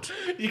Ayers Road.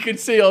 You could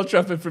see Old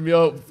Trafford from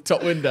your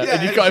top window,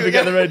 and you can't even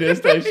get the radio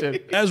station.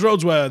 Ayers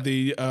Road's where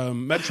the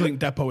Metrolink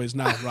depot is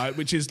now, right?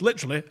 Which is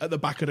literally at the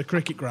back of the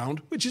cricket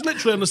ground, which is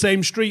literally on the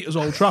same street as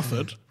Old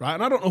Trafford, right?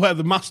 And I don't know where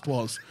the mast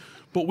was,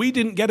 but we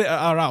didn't get it at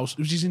our house,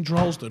 which is in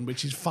Droylsden,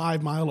 which is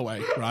 5 miles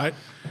away, right?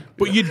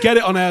 But you'd get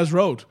it on Ayers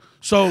Road.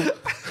 So, do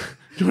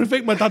you want to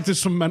think my dad did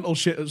some mental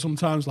shit at some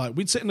times? Like,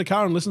 we'd sit in the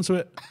car and listen to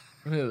it.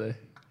 Really?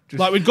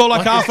 Like, we'd go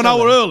like half an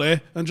hour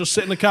early and just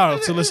sit in the car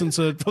to listen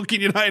to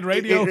fucking United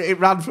Radio. It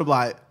ran from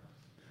like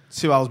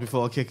 2 hours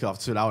before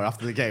kickoff to an hour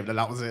after the game, and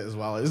that was it as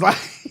well. It was like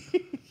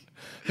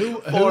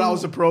 4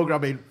 hours of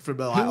programming from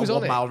like a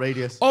 1 mile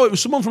radius. Oh, it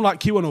was someone from like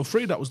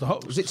Q103 that was the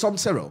host. Was it Tom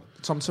Tyrrell?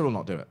 Tom Tyrrell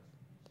not do it?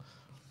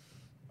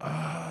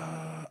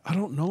 I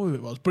don't know who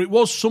it was, but it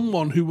was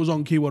someone who was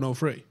on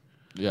Q103.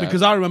 Yeah.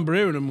 Because I remember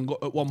hearing him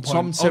at one point.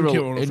 Tom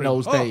Tyrrell in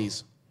those Oh.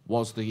 days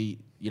was the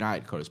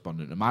United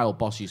correspondent, and my old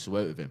boss used to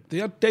work with him. They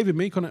had David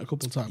Meek on it a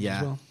couple of times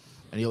as well.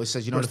 And he always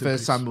says, you know, Rest the in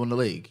first peace. time we won the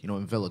league, you know,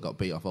 when Villa got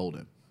beat off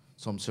Oldham,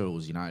 Tom Tyrrell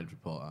was United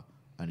reporter,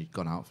 and he'd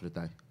gone out for the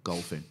day,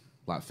 golfing,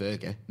 like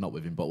Fergie, not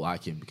with him, but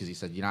like him, because he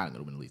said, United are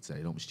going to win the league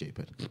today, don't be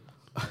stupid.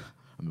 And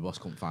my boss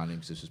couldn't find him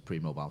because this was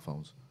pre-mobile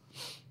phones.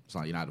 It's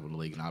like United won the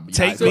league, and I'm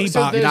Take United, me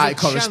back. There's United a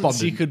chance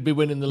correspondent. you could be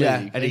winning the league,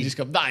 Yeah, and he just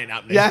go, that ain't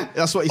happening. Yeah,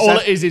 that's what he All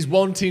said. it is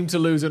one team to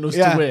lose and us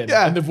Yeah, to win,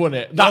 yeah. and they've won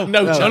it. No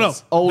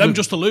chance. Them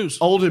just to lose.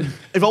 Oldham,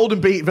 if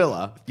Oldham beat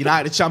Villa,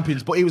 United are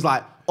champions. But he was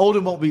like,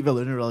 Oldham won't beat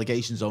Villa in a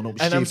relegation zone. Don't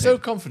be And stupid. I'm so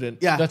confident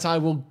that I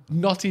will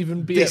not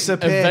even be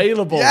Disappear.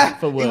 available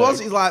for work.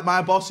 He's like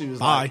my boss, who was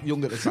like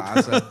young at the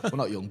time. So, well,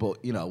 not young,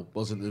 but you know,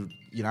 wasn't the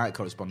United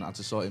correspondent, had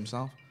to sort it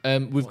himself.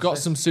 We've got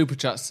some super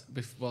chats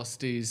while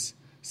Steve's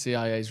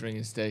CIA's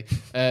ringing Steve.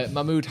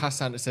 Mahmoud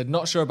Hassan said,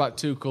 not sure about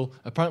Tuchel.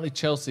 Apparently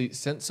Chelsea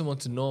sent someone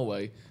to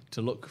Norway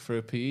to look for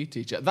a PE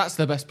teacher. That's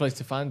the best place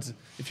to find.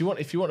 If you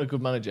want a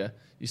good manager,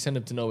 you send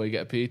him to Norway,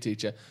 get a PE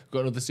teacher. We've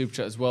got another super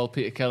chat as well.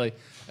 Peter Kelly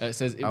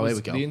says it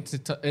was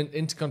the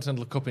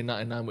Intercontinental Cup in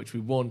 99, which we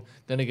won.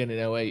 Then again in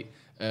 08,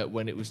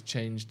 when it was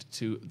changed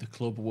to the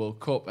Club World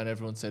Cup, and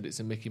everyone said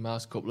it's a Mickey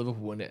Mouse Cup.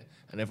 Liverpool won it,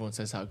 and everyone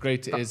says how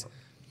great it is.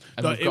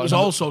 And It was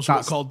also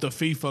something called the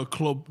FIFA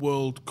Club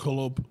World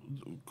Club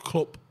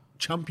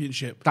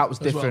Championship. That was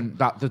different.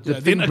 Well. The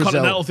Intercontinental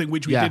Brazil thing,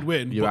 which we did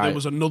win, but right. there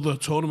was another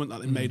tournament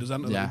that they made us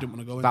enter that we didn't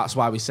want to go in. That's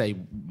why we say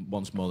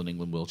once more than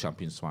England world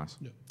champions twice.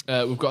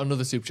 Yeah. We've got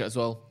another super chat as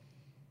well.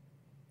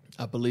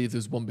 I believe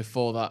there's one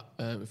before that.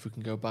 If we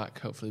can go back,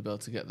 hopefully be able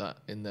to get that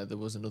in there. There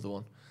was another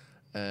one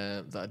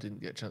that I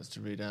didn't get a chance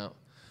to read out.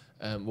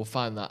 We'll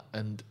find that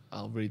and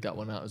I'll read that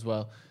one out as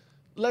well.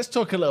 Let's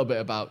talk a little bit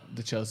about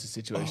the Chelsea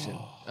situation.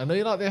 I know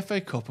you like the FA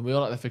Cup, and we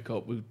all like the FA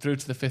Cup. We through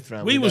to the 5th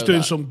round. We was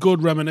doing some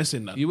good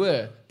reminiscing then. You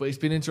were, but it's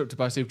been interrupted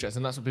by Super Chats,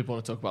 and that's what people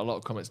want to talk about. A lot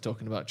of comments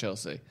talking about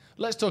Chelsea.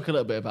 Let's talk a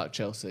little bit about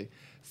Chelsea.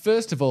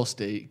 First of all,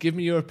 Steve, give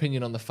me your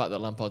opinion on the fact that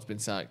Lampard's been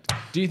sacked.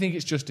 Do you think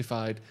it's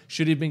justified?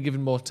 Should he have been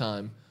given more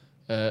time?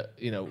 What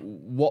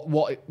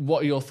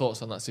are your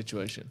thoughts on that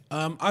situation?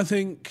 I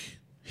think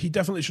he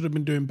definitely should have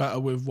been doing better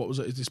with what was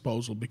at his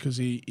disposal, because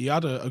he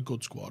had a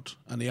good squad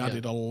and he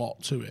added a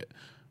lot to it.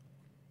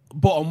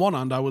 But on one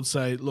hand, I would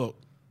say,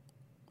 look,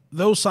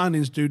 those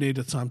signings do need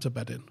a time to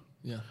bed in.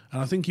 Yeah.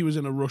 And I think he was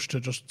in a rush to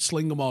just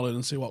sling them all in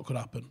and see what could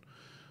happen.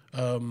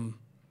 And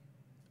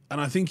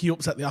I think he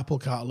upset the apple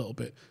cart a little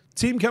bit.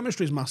 Team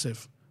chemistry is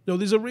massive.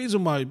 There's a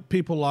reason why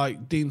people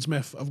like Dean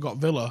Smith have got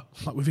Villa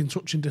like within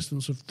touching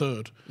distance of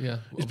third. Yeah.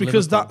 It's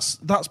because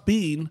that's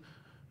been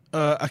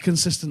a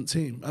consistent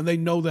team, and they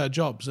know their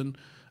jobs. And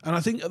I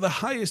think at the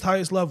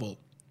highest level,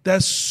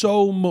 there's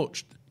so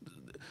much.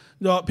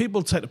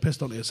 People take the piss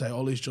on it and say,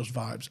 "Oh, he's just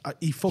vibes."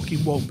 He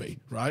fucking won't be,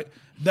 right?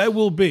 There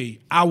will be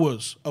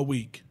hours a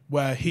week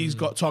where he's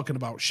got talking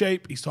about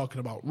shape, he's talking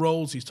about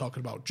roles, he's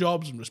talking about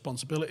jobs and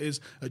responsibilities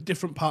at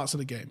different parts of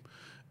the game.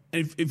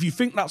 If you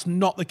think that's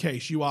not the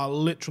case, you are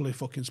literally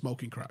fucking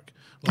smoking crack.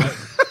 Like,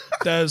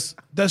 there's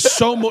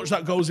so much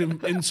that goes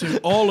into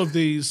all of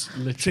these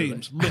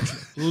teams.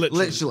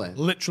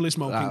 Literally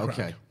smoking crack.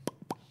 Okay.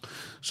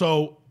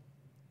 So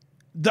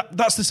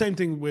that's the same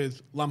thing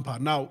with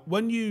Lampard. Now,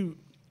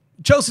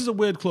 Chelsea's a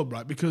weird club,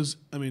 right? Because,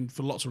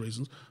 for lots of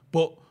reasons,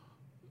 but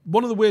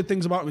one of the weird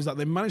things about them is that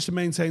they managed to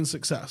maintain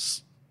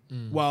success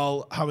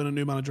while having a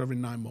new manager every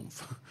 9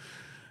 months.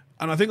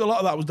 And I think a lot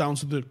of that was down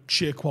to the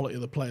sheer quality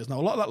of the players. Now,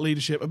 a lot of that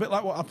leadership, a bit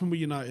like what happened with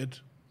United,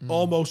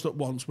 almost at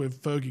once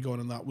with Fergie going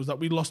and that, was that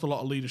we lost a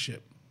lot of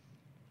leadership.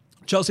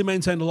 Chelsea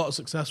maintained a lot of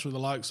success with the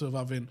likes of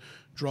having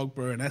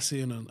Drogba and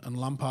Essien and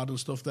Lampard and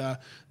stuff there.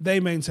 They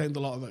maintained a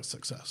lot of that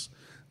success.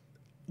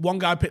 One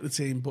guy picked the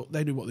team, but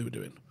they knew what they were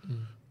doing.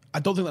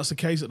 I don't think that's the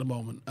case at the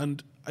moment.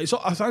 And I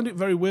find it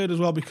very weird as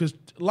well, because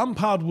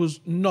Lampard was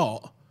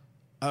not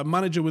a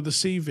manager with a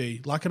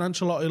CV, like an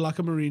Ancelotti, like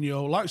a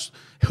Mourinho, like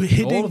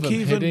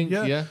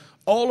Hiddink,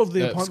 all of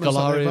the appointments that they've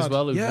Scolari had. as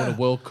well, who's won a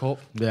World Cup.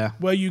 Yeah.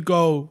 Where you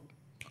go,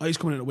 he's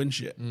coming in to win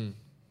shit.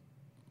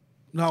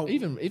 Now,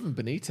 even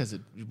Benitez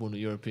had won a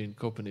European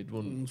Cup and he'd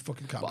won.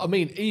 Fucking can't. But,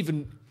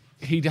 even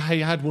he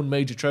had won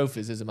major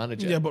trophies as a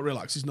manager. Yeah, but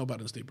relax, he's no better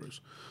than Steve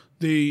Bruce.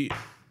 The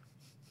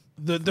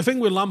thing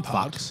with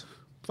Lampard,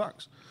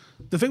 facts.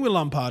 The thing with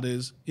Lampard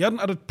is he hadn't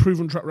had a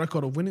proven track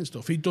record of winning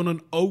stuff. He'd done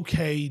an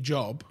okay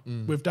job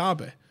with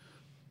Derby.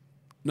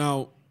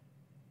 Now,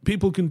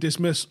 people can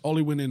dismiss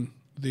Ollie winning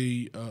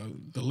the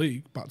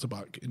league back to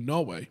back in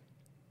Norway,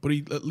 but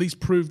he at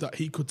least proved that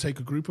he could take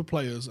a group of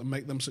players and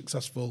make them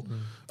successful,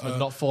 and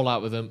not fall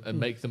out with them and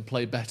make them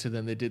play better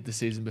than they did the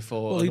season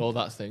before and all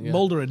that thing. Yeah.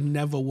 Mulder had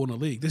never won a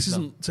league. This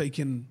isn't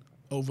taking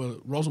over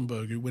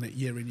Rosenborg, who win it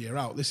year in, year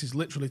out. This is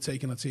literally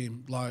taking a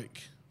team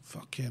like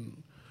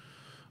fucking,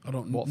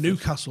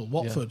 Newcastle,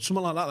 Watford,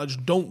 something like that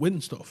just don't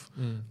win stuff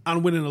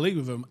and winning a league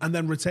with them and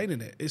then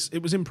retaining it.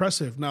 It was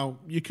impressive. Now,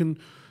 you can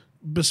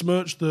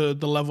besmirch the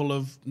level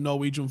of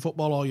Norwegian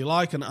football all you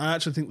like, and I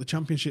actually think the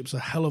Championship's a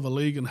hell of a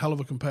league and hell of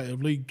a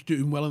competitive league.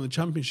 Doing well in the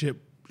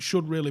Championship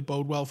should really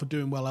bode well for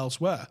doing well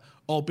elsewhere,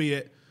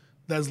 albeit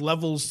there's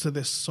levels to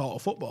this sort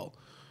of football.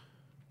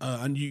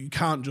 And you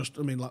can't just,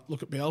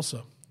 look at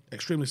Bielsa.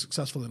 Extremely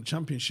successful in the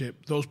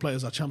Championship. Those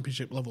players are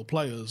Championship level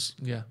players.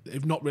 Yeah.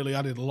 They've not really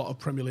added a lot of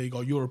Premier League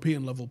or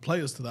European level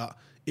players to that.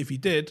 If he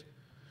did,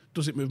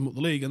 does it move them up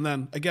the league? And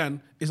then,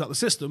 again, is that the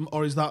system,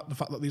 or is that the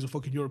fact that these are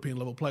fucking European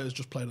level players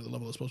just playing at the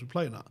level they're supposed to be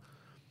playing at?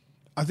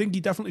 I think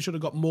he definitely should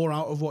have got more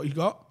out of what he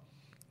got.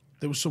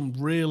 There was some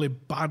really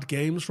bad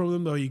games from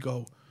them, though. You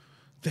go,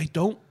 they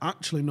don't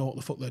actually know what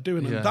the fuck they're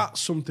doing. And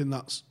that's something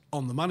that's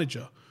on the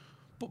manager.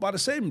 But by the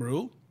same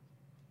rule,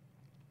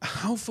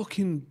 how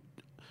fucking...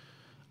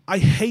 I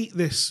hate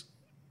this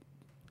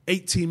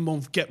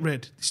 18-month get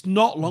rid. It's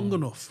not long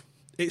enough.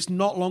 It's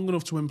not long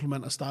enough to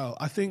implement a style.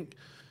 I think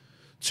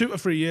 2 to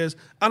 3 years,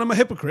 and I'm a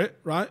hypocrite,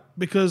 right?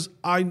 Because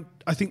I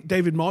think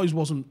David Moyes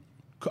wasn't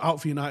cut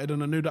out for United,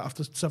 and I knew that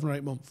after 7 or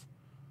 8 months.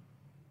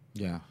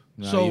 Yeah.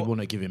 No, So- you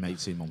wouldn't give him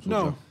 18 months.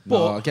 No, would you?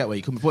 but- I get where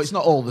you come from. But it's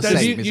not all the There's-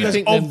 same. You is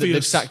think it? then that they've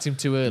obvious. sacked him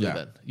too early Yeah.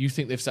 then? You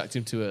think they've sacked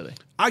him too early?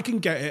 I can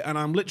get it, and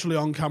I'm literally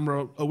on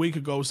camera a week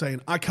ago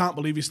saying, I can't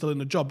believe he's still in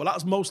the job. But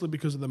that's mostly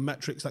because of the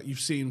metrics that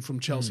you've seen from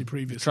Chelsea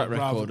previously. Track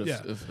record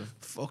rather- of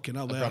fucking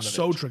hell, they are Abramovich.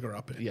 so trigger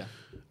happy. Yeah.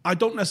 I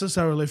don't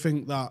necessarily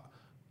think that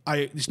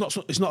it's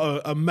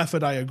not a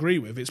method I agree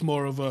with. It's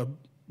more of a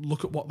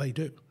look at what they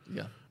do.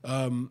 Yeah.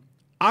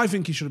 I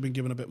think he should have been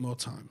given a bit more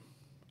time.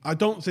 I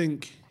don't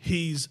think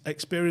he's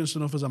experienced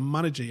enough as a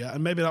manager yet,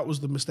 and maybe that was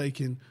the mistake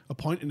in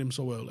appointing him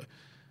so early.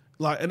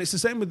 And it's the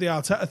same with the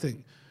Arteta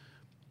thing.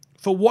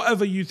 For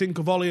whatever you think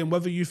of Ollie and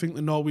whether you think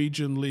the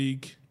Norwegian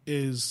league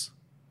is,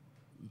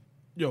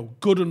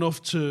 good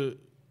enough to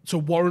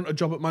warrant a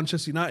job at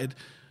Manchester United,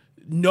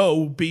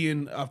 no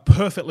being a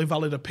perfectly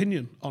valid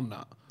opinion on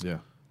that. Yeah.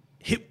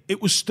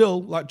 it was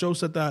still, like Joe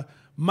said there,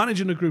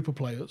 managing a group of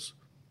players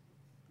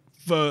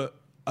for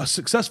a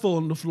successful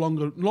enough,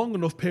 long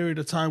enough period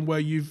of time where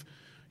you've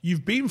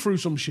been through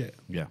some shit.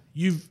 Yeah.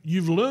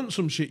 You've learned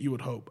some shit, you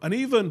would hope. And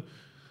even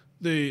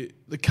the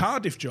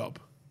Cardiff job,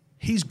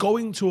 he's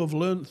going to have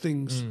learned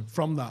things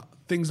from that,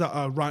 things that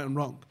are right and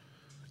wrong.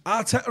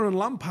 Arteta and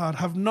Lampard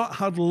have not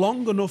had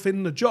long enough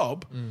in the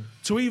job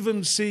to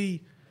even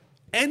see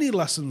any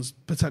lessons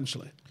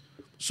potentially.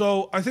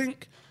 So I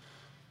think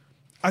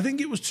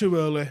it was too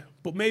early,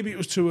 but maybe it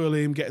was too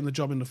early in getting the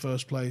job in the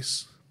first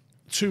place.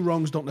 2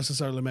 wrongs don't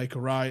necessarily make a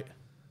right.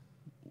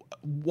 I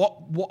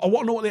want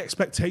to know what the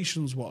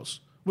expectations was.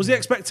 Was the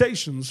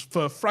expectations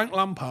for Frank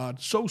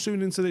Lampard so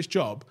soon into this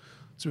job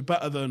to be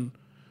better than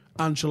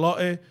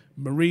Ancelotti,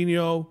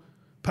 Mourinho,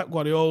 Pep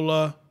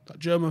Guardiola, that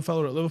German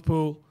fella at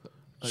Liverpool,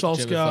 Solskjaer,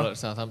 German fella at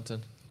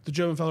Southampton, the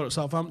German fella at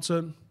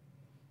Southampton,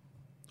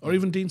 or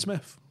even Dean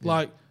Smith? Yeah.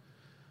 Like,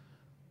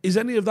 is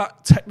any of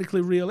that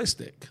technically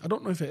realistic? I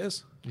don't know if it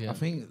is. Yeah. I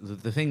think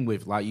the thing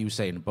with, like you were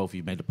saying, both of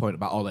you made a point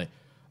about Ole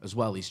as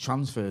well, his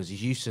transfers.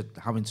 He's used to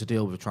having to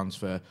deal with a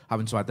transfer,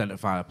 having to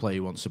identify a player he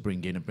wants to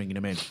bring in and bringing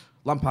him in.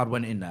 Lampard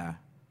went in there.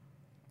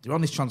 They're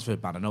on this transfer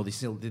ban. I know they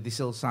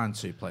still signed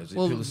 2 players.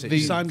 Well, they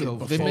signed him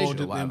before,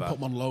 didn't they, and put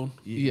him on loan.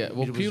 Yeah,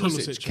 well,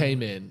 Pulisic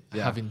came in,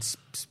 having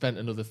spent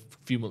another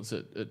few months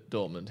at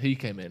Dortmund. He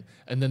came in,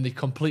 and then they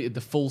completed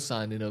the full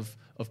signing of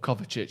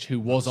Kovacic, who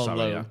was on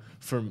loan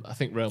from, I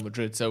think, Real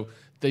Madrid. So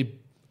they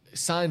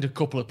signed a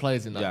couple of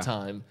players in that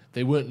time.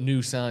 They weren't new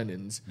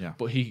signings,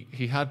 but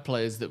he had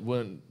players that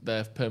weren't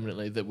there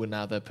permanently that were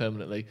now there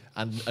permanently,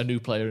 and a new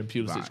player in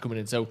Pulisic coming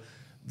in. So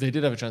they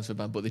did have a transfer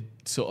ban, but they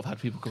sort of had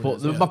people coming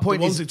in. My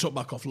point is, the ones he took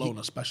back off loan,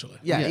 especially.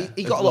 Yeah,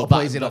 he got a lot of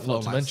players in off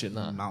loan, to mention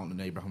that. Mount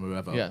and Abraham,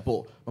 whoever. Yeah.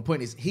 But my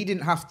point is, he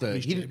didn't have to.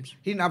 He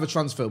didn't have a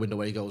transfer window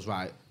where he goes,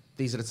 right,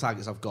 these are the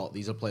targets I've got.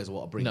 These are players I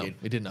want to bring in.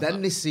 He didn't have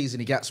Then this season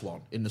he gets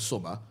one in the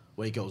summer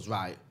where he goes,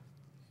 right,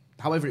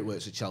 however it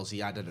works with Chelsea,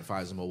 he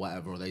identifies them or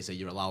whatever, or they say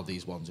you're allowed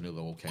these ones, and he'll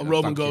go, okay. And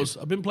Roman goes,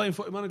 I've been playing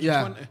Footy Manager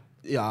 20.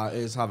 Yeah,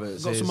 it's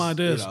Havertz. Got some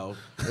ideas. You know,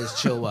 it's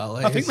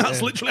Chilwell. I think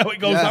that's literally how it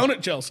goes down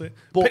at Chelsea.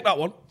 But pick that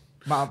one.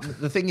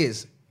 The thing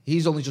is,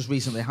 he's only just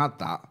recently had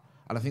that,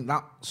 and I think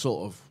that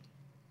sort of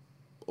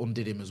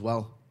undid him as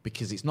well,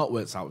 because it's not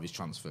worked out with his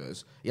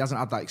transfers. He hasn't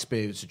had that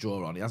experience to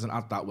draw on. He hasn't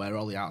had that where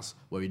Ollie has,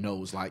 where he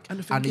knows, like,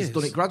 and he's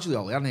done it gradually,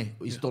 Ollie, hasn't he?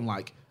 He's done,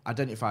 like,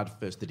 identified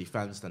first the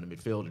defence, then the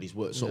midfield, and he's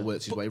worked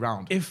his way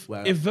around. If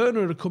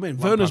Werner had come in,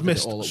 Werner's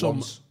missed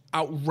some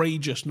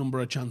outrageous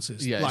number of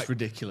chances. Yeah, like, it's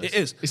ridiculous. It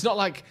is. It's not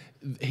like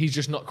he's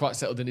just not quite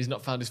settled in, he's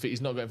not found his feet,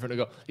 he's not got in front of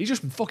goal. He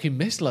just fucking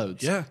missed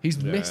loads. Yeah.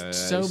 He's missed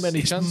so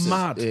many chances. It's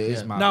mad. It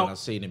is mad. Now, I've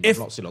seen him, I've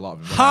not seen a lot of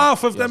him.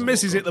 Half of them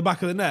misses hit the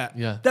back of the net.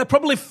 Yeah. They're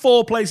probably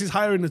 4 places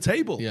higher in the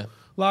table. Yeah.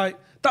 Like,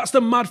 that's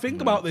the mad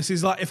thing about this,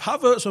 is like, if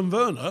Havertz and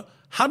Werner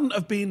hadn't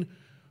have been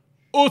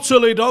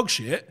utterly dog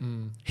shit,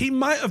 he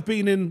might have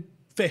been in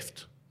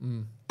 5th.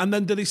 And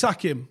then did he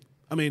sack him?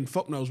 I mean,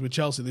 fuck knows with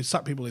Chelsea, they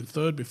sacked people in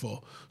 3rd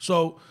before.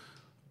 So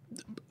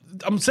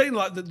I'm saying,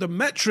 like, the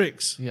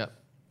metrics, it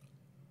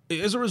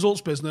is a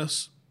results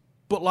business,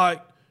 but,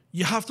 like,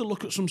 you have to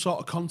look at some sort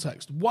of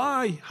context.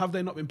 Why have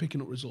they not been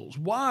picking up results?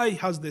 Why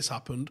has this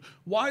happened?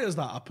 Why has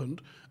that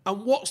happened?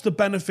 And what's the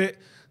benefit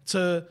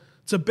to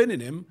binning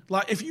him?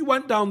 Like, if you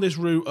went down this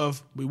route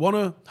of, we want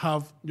to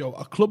have, you know,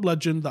 a club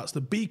legend that's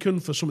the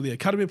beacon for some of the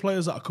academy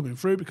players that are coming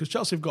through, because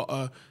Chelsea have got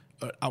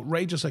an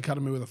outrageous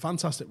academy with a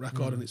fantastic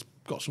record, and it's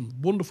got some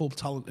wonderful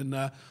talent in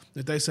there.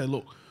 If they say,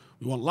 look,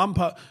 we want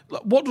Lampard,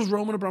 what does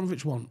Roman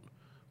Abramovich want?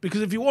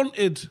 Because if he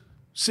wanted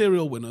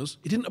serial winners,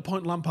 he didn't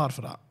appoint Lampard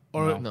for that.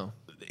 Or no.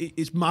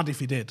 It's mad if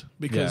he did,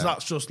 because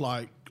that's just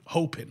like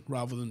hoping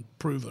rather than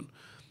proven.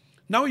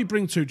 Now you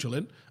bring Tuchel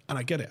in, and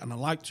I get it, and I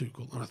like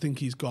Tuchel, and I think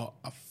he's got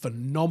a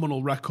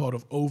phenomenal record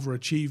of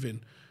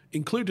overachieving,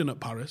 including at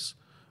Paris.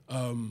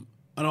 And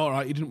all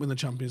right, he didn't win the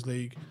Champions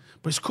League,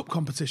 but it's cup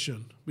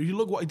competition. But you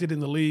look what he did in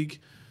the league,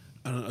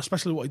 and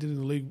especially what he did in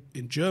the league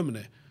in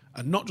Germany,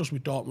 and not just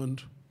with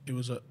Dortmund. He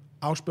was at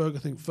Augsburg, I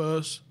think,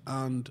 first,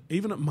 and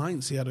even at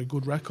Mainz, he had a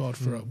good record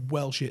for a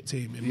well-shit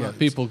team in Mainz.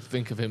 People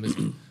think of him as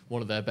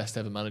one of their best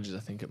ever managers, I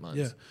think, at Mainz.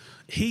 Yeah,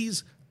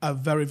 he's a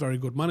very, very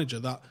good manager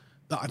that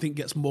I think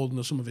gets more than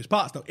the sum of his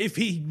parts. Now, if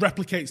he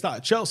replicates that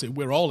at Chelsea,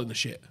 we're all in the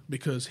shit,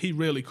 because he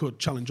really could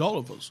challenge all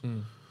of us.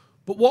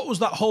 But what was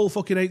that whole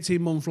fucking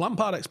 18-month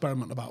Lampard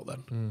experiment about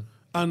then?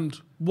 And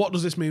what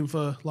does this mean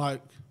for,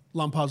 like,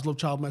 Lampard's love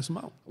child Mason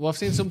Mount? Well, I've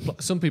seen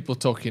some people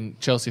talking,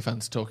 Chelsea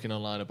fans talking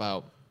online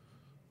about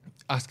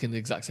asking the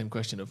exact same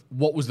question of,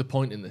 what was the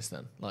point in this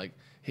then? Like,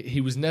 he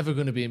was never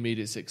going to be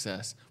immediate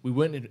success. We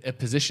weren't in a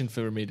position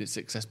for immediate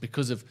success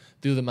because of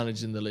the other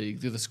managers in the league,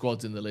 the other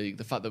squads in the league,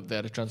 the fact that they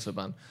had a transfer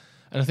ban.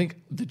 And I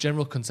think the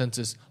general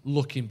consensus,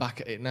 looking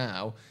back at it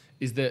now,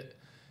 is that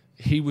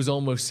he was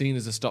almost seen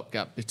as a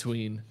stopgap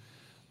between...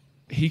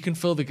 He can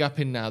fill the gap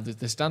in now.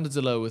 The standards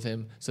are low with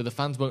him, so the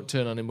fans won't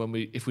turn on him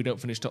if we don't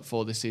finish top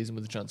 4 this season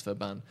with the transfer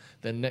ban.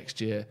 Then next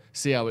year,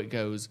 see how it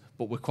goes,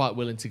 but we're quite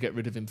willing to get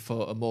rid of him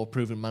for a more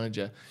proven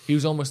manager. He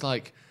was almost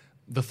like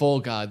the fall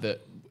guy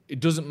that it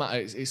doesn't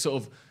matter.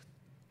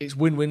 It's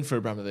win-win for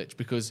Abramovich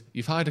because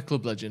you've hired a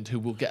club legend who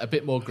will get a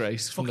bit more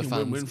grace from the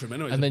fans, win-win for him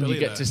anyway. and then you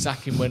get to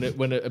sack him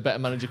when a better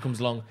manager comes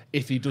along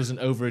if he doesn't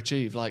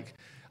overachieve. Like,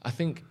 I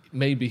think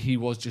maybe he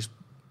was just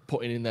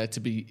putting in there to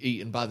be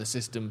eaten by the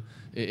system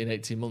in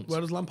 18 months.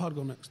 Where does Lampard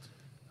go next?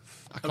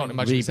 I can't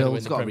imagine he's in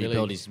the Premier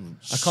League.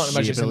 I can't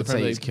imagine he's in the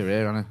Premier his League.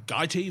 career, hasn't he?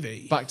 Guy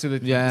TV. Back to the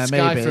maybe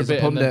Sky for a as a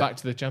bit and then pundit. back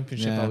to the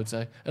Championship, I would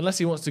say. Unless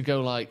he wants to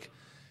go like,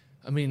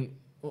 I mean,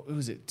 what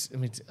was it? I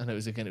mean, I know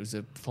it was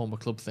a former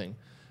club thing.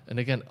 And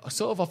again,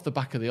 sort of off the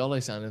back of the Ole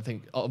sign, I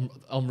think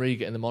Henry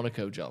getting the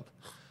Monaco job.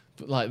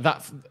 But like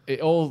that, there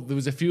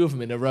was a few of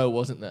them in a row,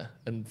 wasn't there?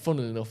 And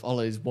funnily enough,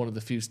 Ole is one of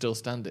the few still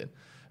standing.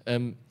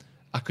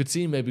 I could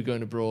see him maybe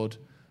going abroad,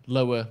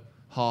 lower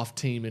half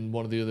team in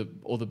one of the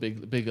other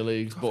bigger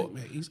leagues, but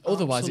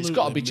otherwise it's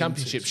got to be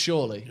Championship,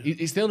 surely. Yeah.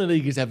 It's the only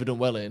league he's ever done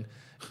well in,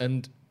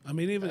 and I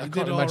mean, even I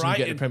can't imagine him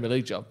getting a Premier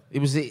League job. It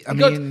was we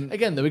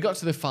got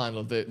to the final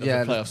of the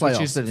playoffs, which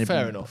is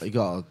fair enough. He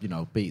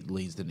got beat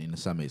Leeds, didn't he, in the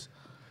semis?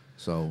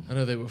 So I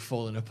know they were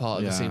falling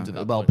apart at the seams at that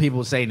point. Well, people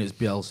were saying it's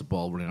Bielsa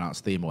ball running out of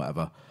steam or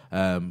whatever,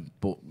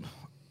 but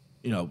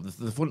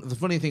the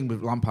funny thing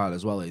with Lampard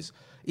as well is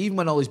even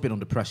when Ole's been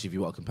under pressure, if you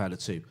want to compare the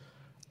two,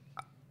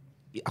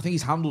 I think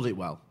he's handled it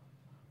well.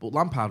 But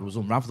Lampard was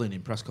unravelling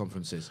in press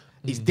conferences.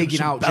 He's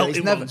digging out.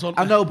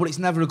 I know, but it's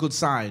never a good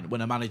sign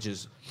when a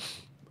manager's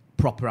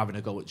proper having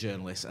a go at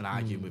journalists and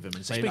arguing with them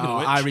and saying,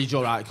 I read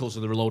your articles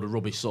and they're a load of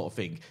rubbish sort of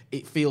thing.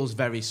 It feels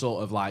very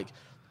sort of like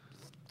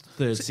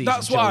third season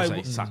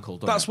Chelsea tackle.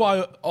 That's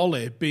why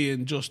Ole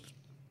being just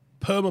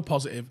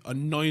perma-positive,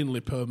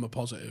 annoyingly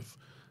perma-positive,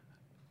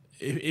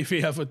 if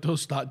he ever does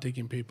start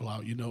digging people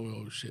out,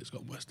 shit's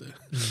got West Ham.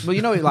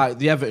 Well, like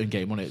the Everton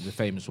game, wasn't it? The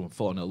famous one,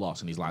 4-0 loss,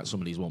 and he's like, some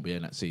of these won't be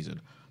here next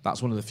season. That's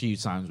one of the few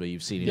times where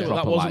you've seen him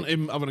proper. That wasn't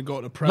him having a go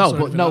at the press.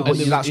 But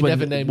that's one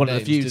of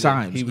the few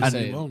times. He was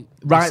saying,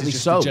 rightly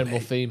so. The general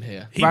theme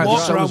here. He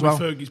walks around with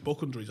Fergie's book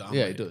under his arm.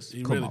 Yeah, he does.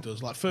 He really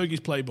does. Like Fergie's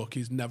playbook,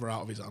 he's never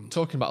out of his hand.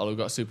 Talking about Ole, we've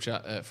got a super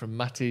chat from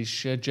Matty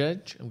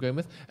Shejej, I'm going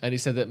with, and he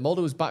said that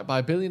Mulder was backed by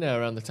a billionaire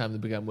around the time they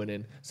began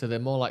winning, so they're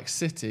more like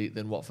City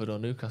than Watford or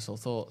Newcastle.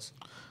 Thoughts?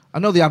 I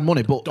know they had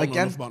money, but Don't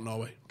know enough about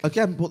Norway.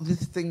 Again, but the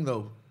thing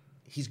though,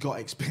 he's got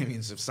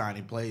experience of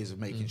signing players, of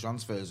making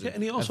transfers. Yeah,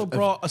 and he also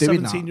brought a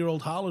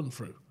 17-year-old Haaland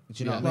through.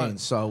 Do you know what I mean?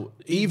 So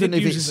even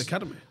if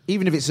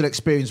it's an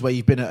experience where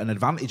you've been at an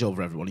advantage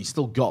over everyone, he's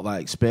still got that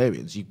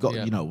experience. You've got,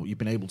 you've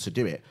been able to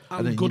do it.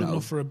 And then, good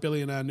enough for a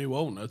billionaire new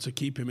owner to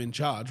keep him in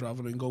charge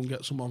rather than go and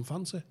get someone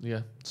fancy.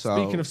 Yeah.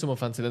 Speaking of someone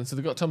fancy, then, so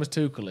they've got Thomas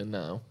Tuchel in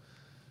now.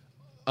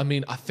 I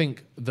mean, I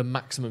think the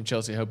maximum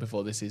Chelsea are hoping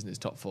for this season is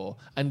top 4.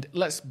 And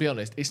let's be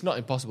honest, it's not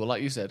impossible.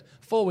 Like you said,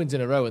 4 wins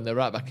in a row and they're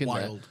right back in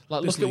there.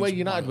 Like, look at where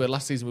United were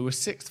last season. We were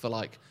 6th for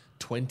like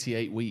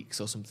 28 weeks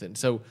or something.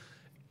 So,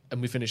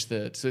 and we finished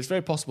 3rd. So it's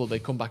very possible they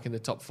come back in the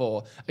top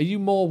 4. Are you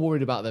more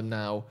worried about them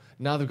now?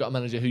 Now they've got a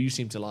manager who you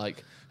seem to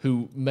like,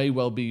 who may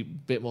well be a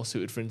bit more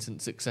suited for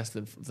instant success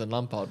than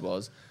Lampard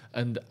was.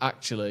 And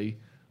actually,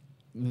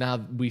 now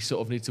we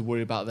sort of need to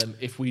worry about them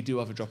if we do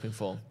have a drop in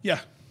form.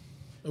 Yeah.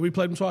 Have we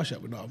played them twice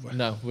yet? We're not, have we?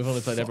 No, we've only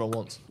played everyone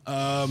once.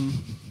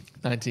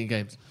 19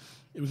 games.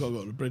 We've got to go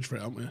to the bridge for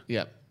it, haven't we?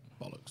 Yeah.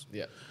 Bollocks.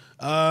 Yeah.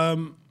 I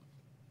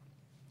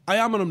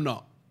am and I'm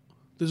not.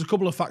 There's a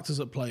couple of factors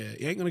at play here.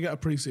 He ain't going to get a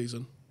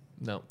pre-season.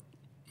 No.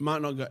 He's probably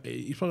not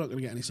going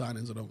to get any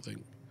signings, I don't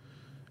think.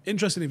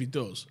 Interesting if he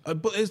does.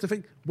 But here's the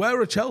thing. Where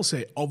are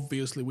Chelsea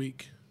obviously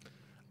weak?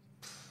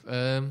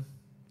 I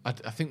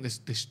think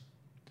this...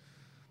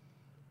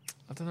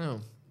 I don't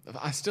know.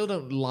 I still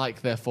don't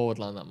like their forward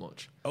line that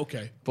much.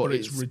 Okay, but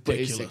it's ridiculous. But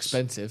it's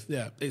expensive.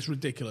 Yeah, it's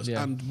ridiculous.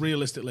 Yeah. And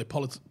realistically,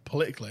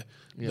 politically,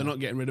 they're not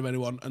getting rid of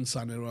anyone and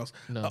signing anyone else.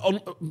 No.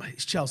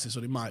 It's Chelsea, so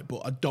they might,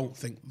 but I don't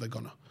think they're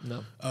gonna.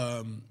 No.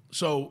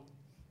 So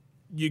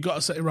you got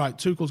to say, right,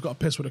 Tuchel's got a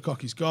piss with the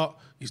cock he's got.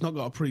 He's not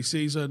got a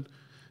pre-season.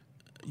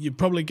 You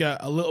probably get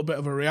a little bit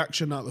of a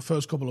reaction out the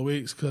first couple of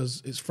weeks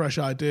because it's fresh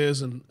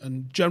ideas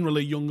and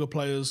generally younger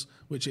players,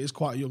 which is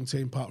quite a young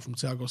team apart from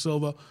Thiago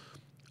Silva,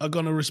 are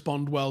going to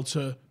respond well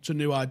to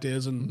new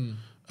ideas. And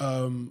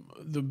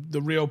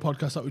the Rio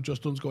podcast that we've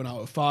just done is going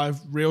out at 5.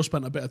 Rio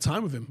spent a bit of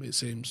time with him, it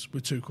seems,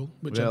 with Tuchel,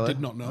 which I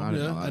did not know.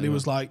 And he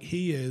was like,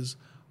 he is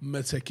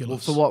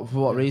meticulous. Well, for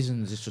what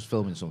reasons? Is just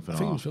filming something? I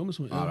think he was filming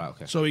something. Right,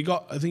 okay. So I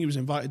think he was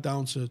invited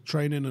down to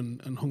training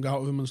and hung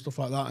out with him and stuff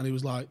like that. And he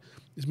was like,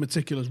 he's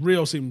meticulous.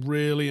 Rio seemed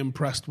really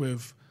impressed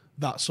with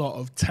that sort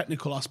of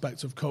technical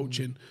aspect of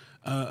coaching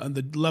and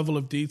the level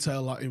of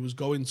detail that he was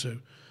going to.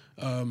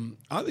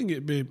 I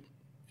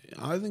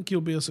think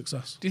he'll be a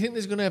success. Do you think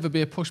there's going to ever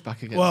be a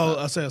pushback against Well, that?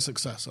 I say a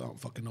success. I don't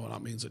fucking know what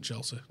that means at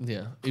Chelsea.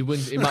 Yeah. He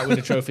might win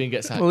a trophy and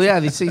get sacked. Well, yeah,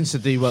 they seem to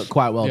do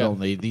quite well, don't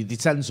they? They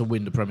tend to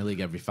win the Premier League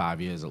every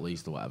 5 years at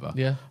least or whatever.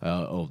 Yeah.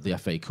 Or the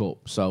FA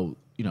Cup. So,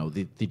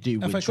 they do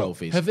win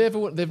trophies. Have they ever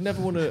won? They've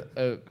never won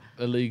a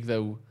league,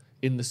 though,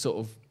 in the sort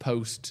of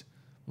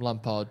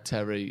post-Lampard,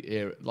 Terry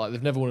era. Like,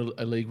 they've never won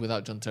a league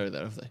without John Terry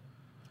there, have they?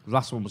 The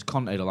last one was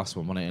Conte, the last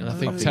one, wasn't it? And I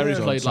think Terry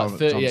played like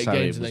 38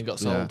 games and then got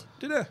sold.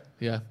 Did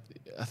he? Yeah.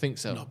 I think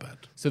so. Not bad.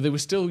 So they were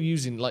still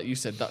using, like you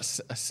said, that's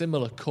a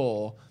similar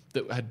core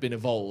that had been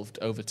evolved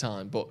over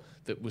time, but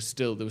there was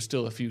still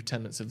a few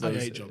tenets of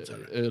those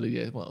early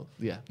years. Well,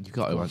 yeah. You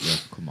got to,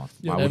 come on.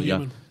 Yeah, Why would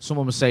you?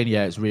 Someone was saying,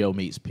 it's Rio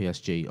meets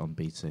PSG on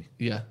BT.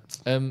 Yeah.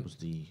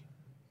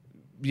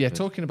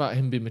 Talking about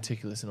him being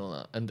meticulous and all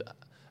that. And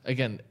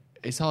again,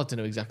 it's hard to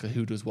know exactly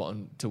who does what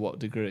and to what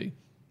degree.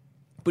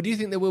 But do you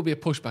think there will be a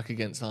pushback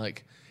against,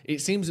 like,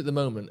 it seems at the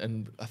moment,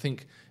 and I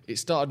think it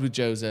started with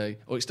Jose,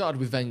 or it started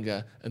with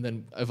Wenger, and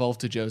then evolved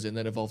to Jose, and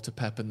then evolved to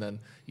Pep, and then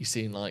you've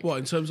seen, like... What,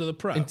 in terms of the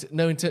prep? in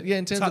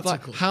terms of,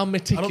 like, how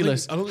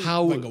meticulous... I don't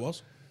think Wenger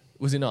was.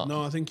 Was he not?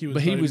 No, I think he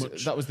was.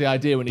 But that was the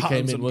idea when he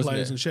came in, wasn't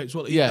players it? And shapes.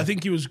 Well, I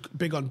think he was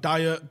big on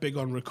diet, big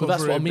on recovery. Well,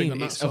 that's what I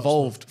mean. It's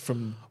evolved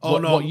from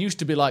what used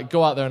to be like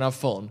go out there and have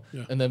fun,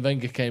 and then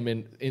Wenger came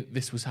in.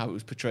 This was how it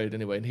was portrayed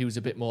anyway, and he was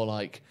a bit more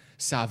like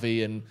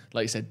savvy and,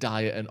 like you said,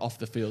 diet and off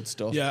the field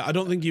stuff. Yeah, I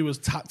don't think he was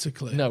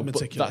tactically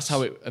meticulous. But that's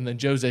how it. And then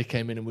Jose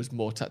came in and was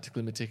more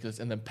tactically meticulous,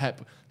 and then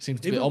Pep seems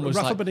to be almost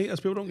Rafa like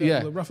Benitez. People don't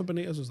get Rafa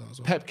Benitez was that as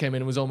well. Pep came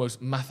in and was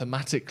almost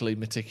mathematically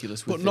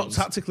meticulous, but not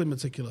tactically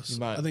meticulous.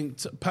 Right. I think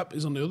Pep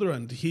is on the other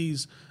end.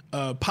 He's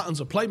patterns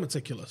of play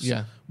meticulous,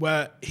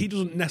 where he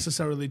doesn't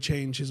necessarily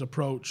change his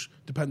approach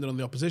depending on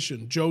the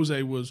opposition.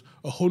 Jose was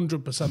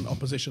 100%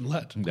 opposition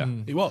led. Yeah.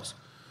 He was.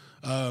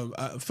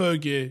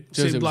 Fergie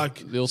seemed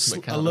like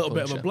a little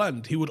bit of a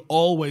blend. He would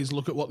always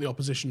look at what the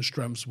opposition's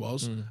strengths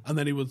was, and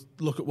then he would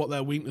look at what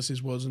their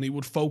weaknesses was, and he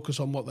would focus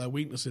on what their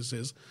weaknesses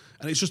is.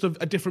 And it's just a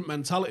different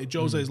mentality.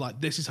 Jose's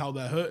like, this is how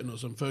they're hurting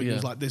us, and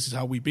Fergie's like, this is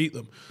how we beat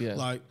them. Yeah.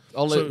 Like,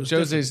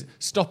 Jose's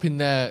stopping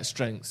their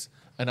strengths,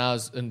 and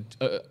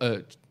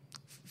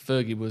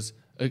Fergie was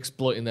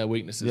exploiting their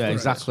weaknesses. Yeah,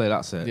 exactly.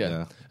 That's it.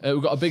 Yeah.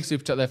 We've got a big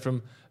super chat there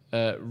from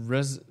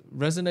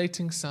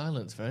Resonating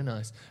Silence. Very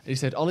nice. He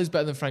said, Ole's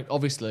better than Frank,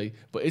 obviously,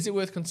 but is it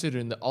worth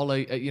considering that Ole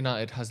at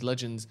United has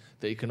legends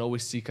that he can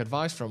always seek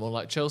advice from,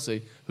 unlike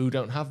Chelsea, who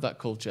don't have that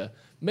culture?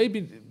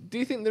 Maybe, do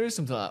you think there is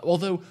something like that?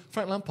 Although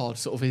Frank Lampard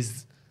sort of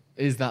is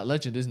that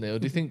legend, isn't he? Or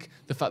do you think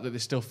the fact that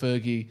there's still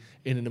Fergie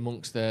in and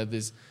amongst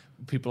there's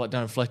people like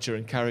Darren Fletcher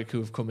and Carrick who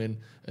have come in,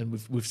 and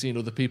we've seen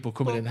other people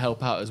come in and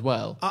help out as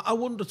well. I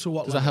wonder to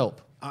what does that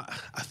help?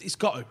 It's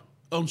got to,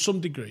 on some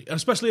degree,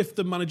 especially if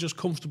the manager's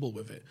comfortable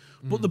with it.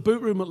 But the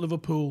boot room at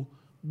Liverpool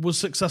was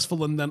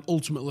successful and then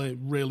ultimately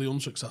really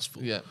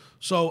unsuccessful. Yeah.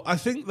 So I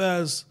think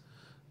there's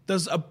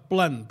a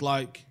blend.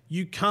 Like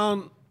you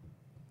can't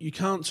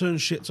turn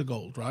shit to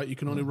gold, right? You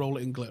can only roll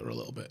it in glitter a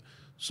little bit.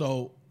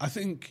 So I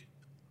think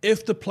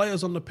if the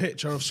players on the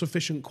pitch are of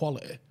sufficient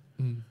quality,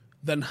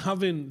 then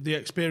having the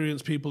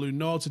experienced people who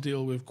know how to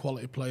deal with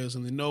quality players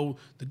and they know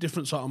the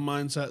different sort of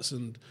mindsets,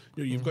 and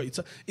you've got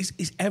your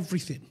it's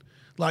everything.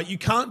 Like you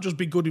can't just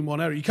be good in one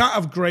area. You can't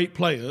have great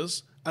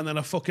players and then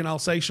a fucking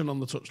Alsatian on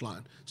the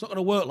touchline. It's not going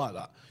to work like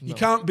that. No. You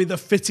can't be the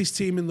fittest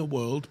team in the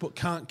world but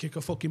can't kick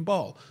a fucking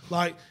ball.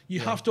 Like you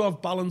have to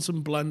have balance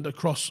and blend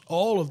across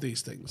all of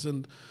these things.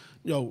 And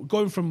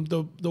going from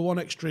the one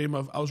extreme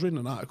of, I was reading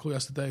an article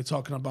yesterday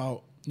talking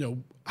about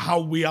how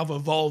we have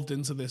evolved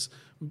into this.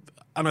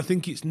 And I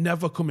think it's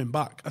never coming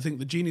back. I think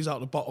the genie's out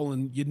of the bottle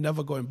and you're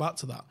never going back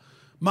to that.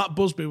 Matt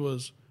Busby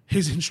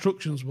his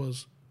instructions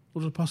was,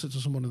 we'll just pass it to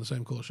someone in the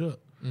same colour shirt.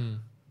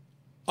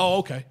 Oh,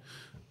 okay.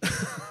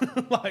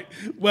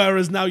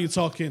 Whereas now you're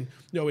talking,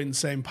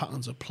 insane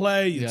patterns of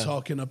play. You're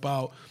talking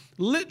about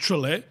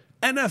literally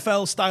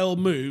NFL-style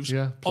moves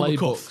on the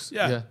cuff.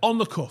 On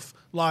the cuff.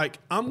 Like,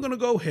 I'm going to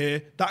go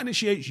here, that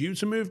initiates you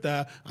to move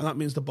there, and that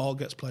means the ball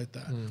gets played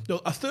there.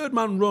 A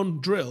third-man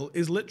run drill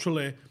is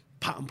literally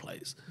pattern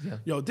plays.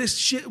 This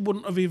shit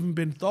wouldn't have even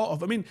been thought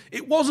of. I mean,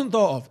 it wasn't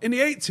thought of. In the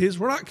 80s,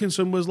 Ron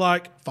Atkinson was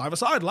like,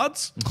 5-a-side,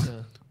 lads.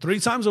 3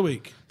 times a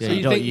week. Yeah, so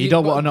you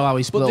don't want to know how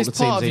he split up the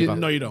teams either.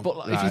 No, you don't.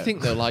 But if you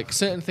think, though, like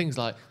certain things,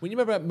 like when you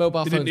remember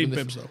mobile phones... Didn't need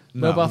bibs, though.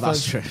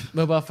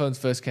 Mobile phones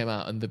first came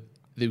out, and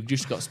they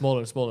just got smaller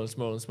and smaller and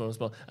smaller and smaller and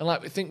smaller. And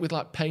like, think with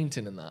like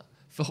painting and that,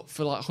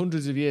 for like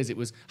hundreds of years, it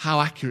was how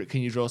accurate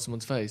can you draw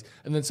someone's face?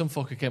 And then some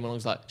fucker came along and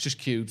was like, it's just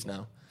cubes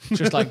now. It's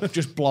just like,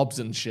 just blobs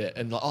and shit.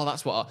 And like,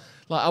 that's what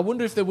I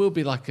wonder if there will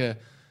be like a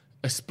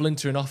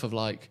splintering off of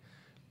like,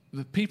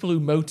 the people who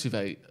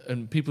motivate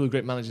and people who are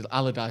great managers,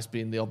 Allardyce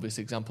being the obvious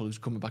example who's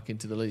coming back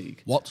into the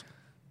league. What?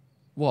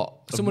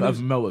 Someone of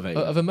a motivator.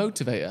 Of a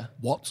motivator.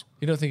 What?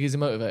 You don't think he's a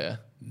motivator?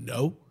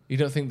 No. You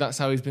don't think that's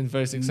how he's been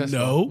very successful?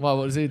 No. Why?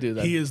 What does he do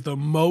then? He is the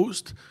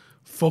most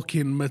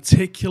fucking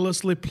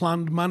meticulously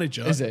planned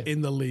manager in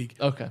the league.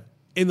 Okay.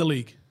 In the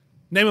league.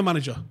 Name a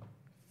manager.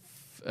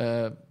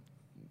 Dean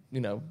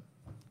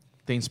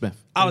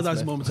Smith. Allardyce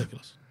is more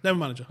meticulous. Name a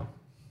manager.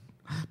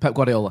 Pep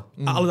Guardiola.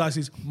 Allardyce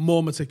is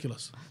more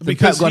meticulous.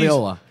 Pep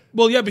Guardiola?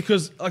 Well, yeah,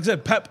 because, like I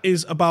said, Pep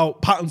is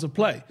about patterns of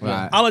play.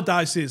 Right.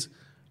 Allardyce is...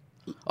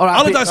 All right,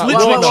 Allardyce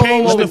literally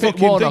changed the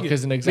fucking Warnock thing.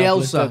 As an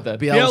example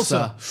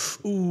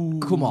Bielsa. Ooh.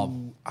 Come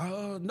on.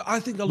 I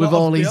think a lot With of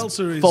all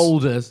Bielsa his is...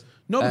 folders.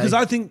 No, because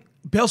I think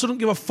Bielsa doesn't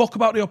give a fuck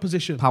about the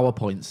opposition.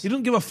 PowerPoints. He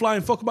doesn't give a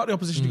flying fuck about the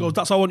opposition. He goes,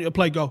 that's how I want you to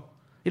play, go.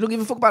 He don't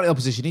give a fuck about the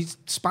opposition. He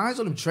spies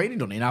on him,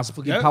 training on it, and has a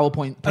fucking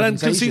PowerPoint and then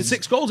presentation. concede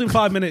 6 goals in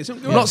 5 minutes.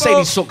 I'm not saying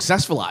he's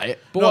successful at it.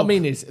 But what I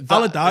mean is,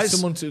 Allardyce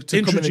someone to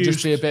come in and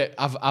just be a bit,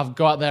 I've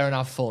go out there and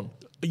have fun.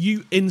 Are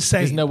you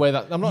insane? There's no way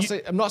that...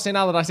 I'm not saying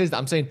Allardyce is that.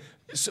 I'm saying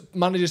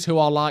managers who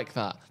are like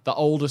that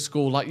older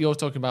school, like you're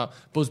talking about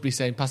Busby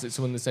saying, pass it to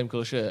someone in the same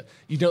colour shirt.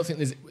 You don't think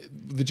there's...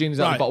 The genie's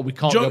out of the bottle, we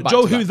can't go back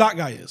to who that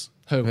guy is?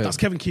 Who? That's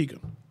Kevin Keegan.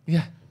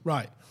 Yeah.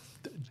 Right.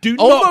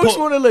 Almost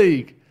won a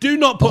league. Do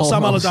not put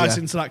Sam Allardyce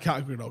into that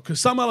category, though, because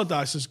Sam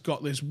Allardyce has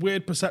got this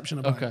weird perception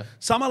about him.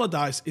 Sam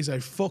Allardyce is a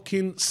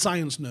fucking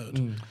science nerd,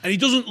 and he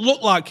doesn't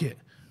look like it,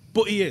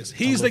 but he is.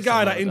 He's the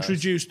guy that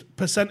introduced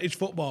percentage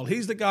football.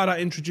 He's the guy that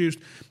introduced...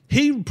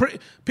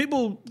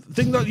 People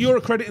think that you're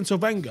accrediting to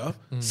Wenger.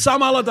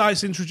 Sam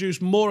Allardyce introduced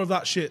more of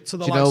that shit to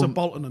the likes of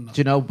Bolton and that. Do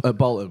you know, at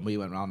Bolton, we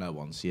went round there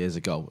once years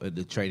ago at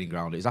the training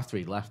ground. It was after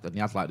he'd left, and he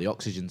had like the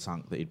oxygen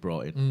tank that he'd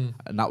brought in.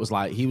 And that was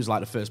like, he was like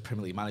the first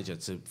Premier League manager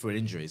for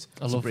injuries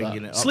to bring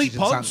in an Sleep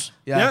oxygen pods. tank.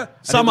 Yeah.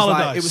 Sam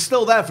Allardyce. It was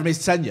still there from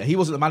his tenure. He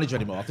wasn't the manager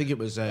anymore. I think it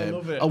was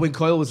Owen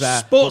Coyle was there.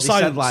 Sports but they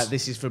science. said like,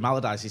 this is from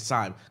Allardyce's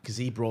time because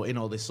he brought in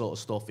all this sort of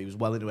stuff. He was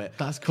well into it.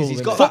 That's cool.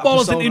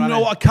 Footballers didn't even know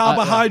what a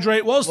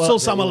carbohydrate was till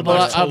Sam Allardyce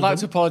told I'd like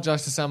to them.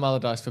 apologise to Sam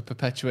Allardyce for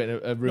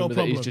perpetuating a rumour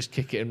that he's just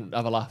kick it and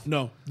have a laugh.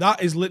 No,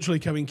 that is literally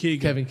Kevin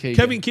Keegan.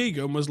 Kevin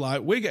Keegan was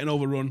like, we're getting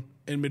overrun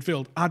in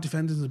midfield. Our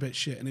defending's a bit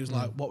shit. And he was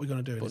like, what are we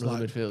going to do? And he's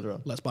like, midfielder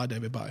on. Let's buy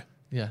David Bye.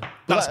 Yeah.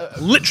 That's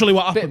literally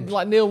what happened.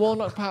 Like Neil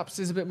Warnock perhaps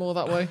is a bit more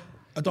that way.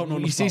 I don't know.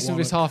 You see some of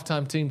his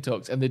half-time team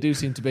talks, and they do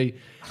seem to be,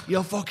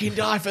 "You'll fucking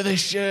die for this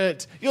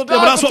shirt. You'll die."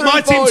 Yeah, but that's for what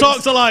my 3 team points."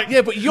 talks are like.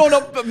 Yeah, but you're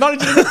not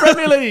managing the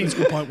Premier League. That's a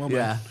good point, well,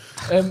 Yeah.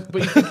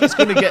 But you think it's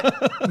going to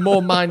get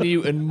more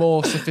minute and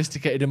more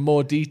sophisticated and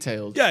more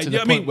detailed to the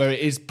point where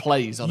it is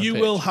plays on a pitch. You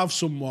will have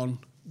someone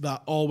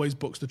that always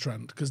books the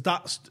trend because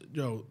that's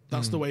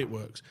the way it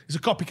works. It's a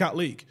copycat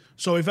league.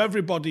 So if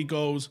everybody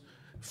goes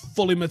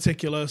fully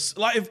meticulous,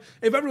 like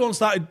if everyone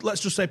started,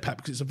 let's just say Pep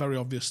because it's a very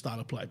obvious style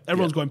of play.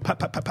 Everyone's going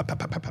Pep,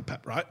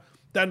 right?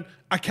 Then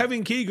a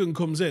Kevin Keegan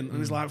comes in and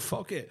he's like,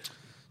 fuck it.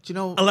 Do you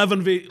know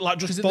 11v like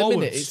just forwards?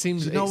 Minute, it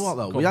seems. Do you know what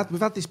though?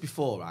 We've had this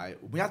before, right?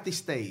 We had this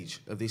stage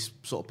of this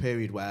sort of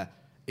period where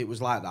it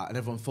was like that, and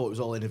everyone thought it was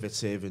all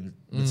innovative and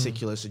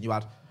meticulous, and you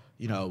had,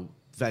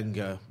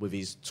 Wenger with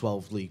his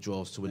 12 league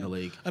draws to win the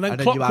league, and then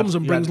Klopp comes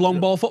and brings long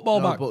ball football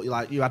back. But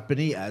like you had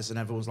Benitez, and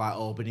everyone's like,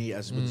 "Oh,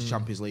 Benitez wins the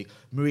Champions League."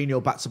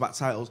 Mourinho back-to-back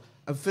titles,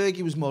 and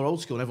Fergie was more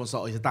old school, and everyone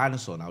thought, "Oh, he's a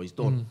dinosaur now. He's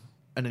done."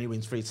 And then he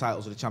wins 3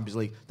 titles in the Champions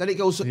League. Then it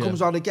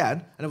comes on again,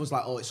 and everyone's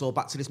like, "Oh, it's all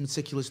back to this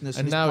meticulousness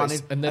and this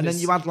planning." And then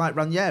you had like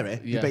Ranieri,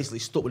 who basically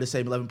stuck with the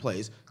same 11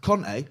 players.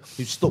 Conte,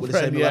 who stuck with the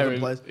same 11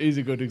 players. He's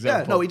a good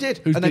example. Yeah, no, he did.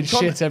 Who's and did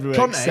then shit everywhere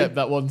Conte, except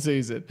that one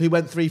season. He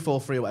went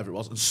 3-4-3 or whatever it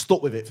was, and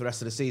stuck with it for the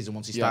rest of the season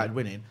once he started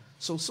winning.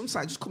 So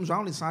sometimes it just comes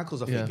round in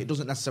cycles. I think it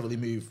doesn't necessarily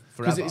move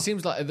forever. Because it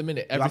seems like at the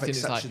minute everything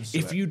is like,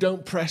 if you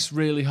don't press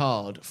really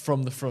hard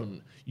from the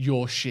front,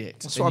 you're shit.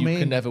 That's and what I mean. You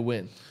can never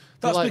win.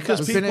 That's like,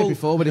 because we've been here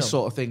before with this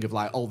sort of thing of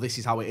like, oh, this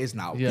is how it is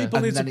now. Yeah. People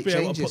and need to then be it able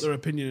to changes. put their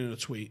opinion in a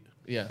tweet.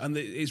 Yeah. And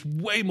it's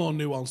way more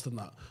nuanced than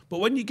that. But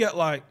when you get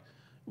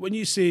when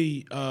you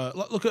see,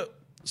 look at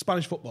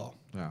Spanish football.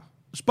 Yeah.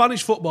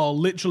 Spanish football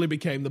literally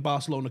became the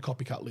Barcelona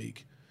copycat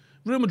league.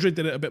 Real Madrid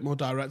did it a bit more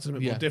direct and a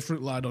bit more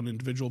different, relied on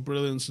individual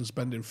brilliance and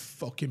spending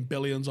fucking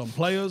billions on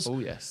players. Oh,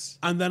 yes.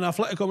 And then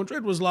Atletico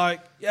Madrid was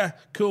like, yeah,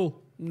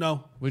 cool,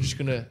 no. We're just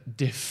going to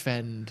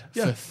defend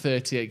for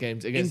 38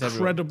 games against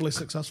incredibly everyone.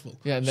 successful.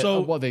 Yeah, and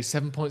so what are they,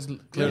 7 points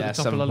clear at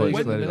the top of La 7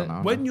 Liga?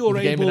 points when you're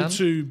able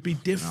to be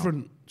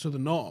different to the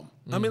norm,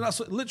 I mean, that's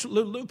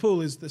literally,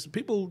 Liverpool is this.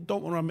 People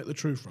don't want to admit the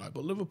truth, right?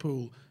 But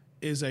Liverpool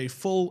is a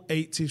full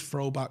 80s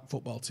throwback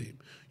football team.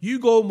 You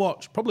go and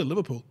watch, probably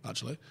Liverpool,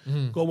 actually.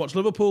 Go and watch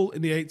Liverpool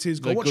in the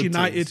 80s, go watch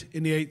United teams.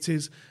 in the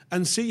 80s,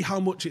 and see how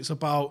much it's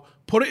about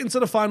put it into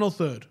the final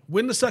third,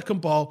 win the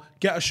second ball,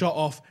 get a shot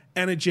off,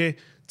 energy,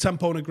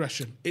 tempo and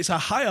aggression. It's a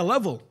higher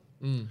level.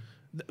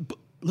 But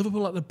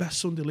Liverpool are the best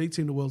Sunday league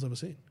team the world's ever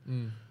seen.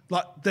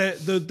 Like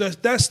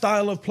their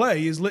style of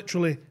play is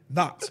literally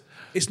that.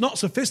 It's not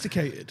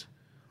sophisticated.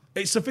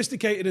 It's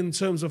sophisticated in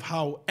terms of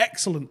how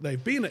excellent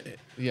they've been at it.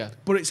 Yeah.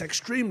 But it's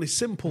extremely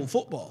simple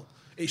football.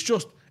 It's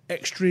just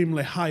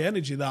extremely high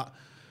energy that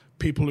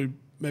people who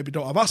maybe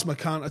don't have asthma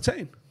can't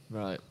attain.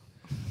 Right.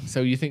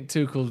 So you think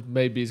Tuchel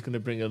maybe is going to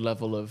bring a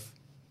level of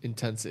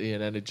intensity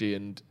and energy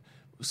and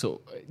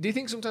so do you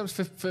think sometimes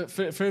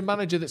for a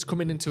manager that's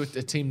coming into a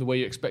team the way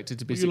you expect it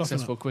to be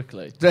successful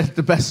quickly?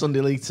 The best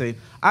Sunday league team.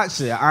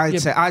 Actually,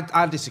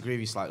 I disagree with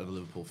you slightly on the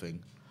Liverpool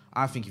thing.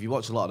 I think if you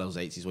watch a lot of those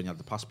 80s when you had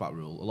the pass back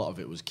rule, a lot of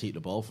it was keep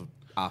the ball for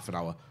half an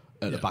hour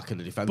at the back of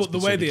the defence. But the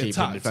way they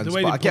attacked, the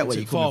way I they get where put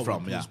you're it coming forward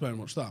from. Yeah. was very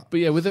much that.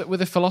 But yeah, with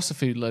a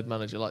philosophy-led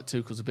manager like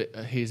Tuchel's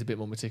he's a bit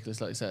more meticulous,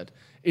 like you said.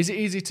 Is it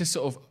easy to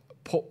sort of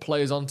put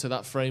players onto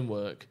that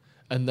framework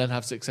and then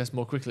have success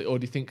more quickly? Or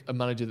do you think a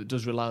manager that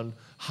does rely on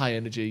high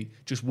energy,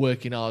 just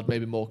working hard,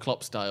 maybe more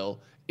Klopp style,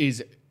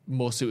 is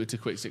more suited to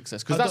quick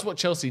success? Because that's what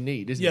Chelsea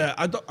need, isn't it? Yeah,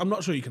 I'm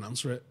not sure you can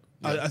answer it.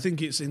 I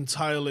think it's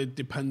entirely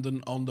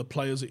dependent on the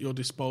players at your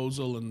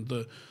disposal and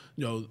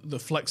the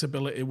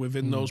flexibility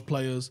within those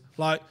players.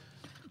 Like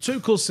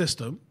Tuchel's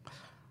system,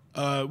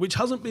 which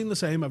hasn't been the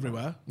same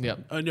everywhere. Yeah.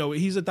 And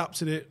he's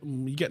adapted it.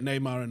 You get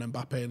Neymar and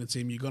Mbappe in the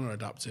team, you're gonna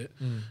adapt it.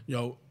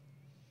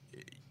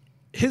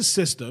 His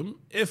system,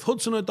 if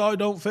Hudson-Odoi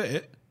don't fit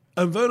it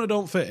and Werner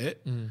don't fit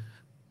it,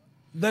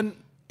 then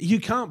you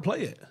can't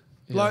play it.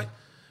 Yeah. Like,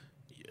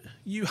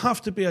 you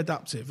have to be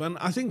adaptive. And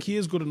I think he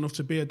is good enough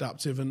to be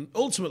adaptive. And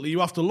ultimately, you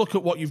have to look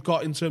at what you've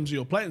got in terms of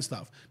your playing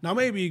staff. Now,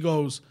 maybe he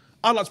goes,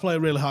 I'd like to play a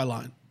really high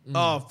line.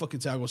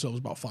 Fucking Thiago Silva's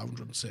about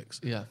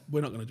 506. Yeah.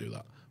 We're not going to do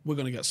that. We're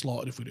going to get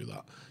slaughtered if we do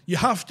that. You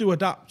have to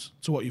adapt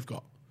to what you've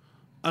got.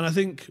 And I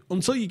think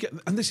until you get...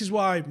 And this is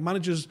why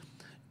managers...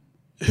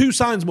 Who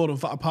signs more than...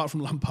 Apart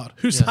from Lampard.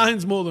 Who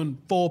signs more than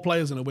 4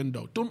 players in a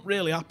window? Doesn't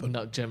really happen.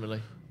 Not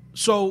generally.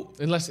 So...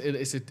 Unless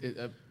it's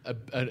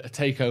a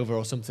takeover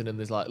or something and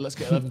there's like, let's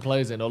get 11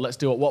 players in or let's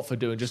do what Watford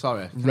do and just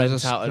rent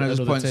out Can I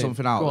just point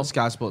something out that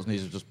Sky Sports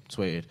News have just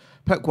tweeted?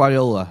 Pep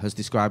Guardiola has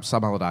described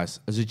Sam Allardyce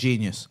as a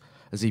genius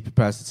as he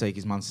prepares to take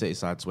his Man City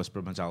side to West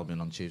Bromwich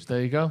Albion on Tuesday.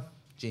 There you go.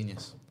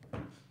 Genius.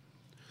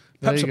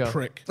 Pep's a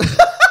prick. Do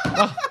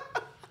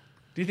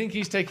you think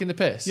he's taking the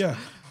piss? Yeah.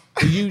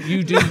 But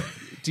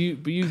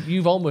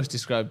you've almost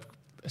described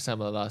Sam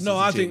Allardyce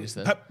as a genius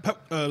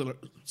then.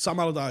 Sam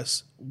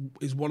Allardyce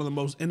is one of the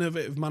most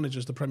innovative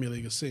managers the Premier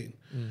League has seen.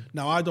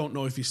 Now, I don't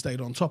know if he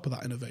stayed on top of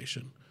that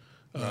innovation.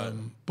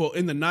 But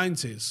in the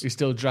 90s... He's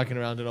still dragging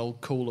around an old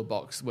cooler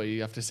box where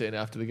you have to sit in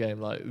after the game,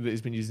 like that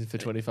he's been using for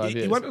 25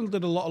 years. He went and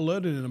did a lot of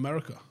learning in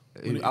America.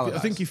 I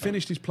think he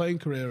finished his playing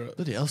career at...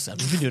 Bloody hell, Sam,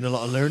 you've been doing a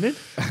lot of learning.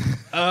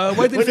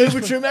 Went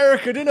over to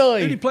America, didn't I? Who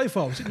did he play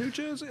for? Was it New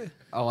Jersey?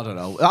 Oh, I don't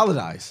know.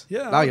 Allardyce?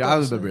 Yeah. I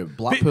remember him.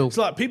 Blackpool. It's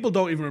like people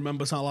don't even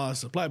remember Sam Allardyce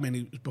as a player. I mean,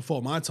 he was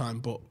before my time,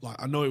 but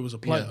like I know he was a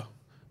player.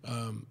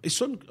 Yeah. His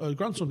son,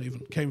 grandson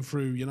even, came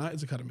through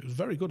United's academy. He was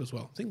very good as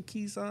well. I think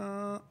he's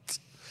at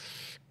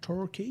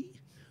Turkey,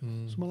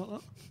 something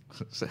like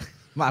that.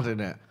 Mad, isn't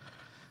it?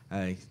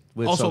 Hey,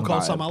 also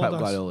called Sam Allardyce. Pep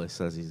Guardiola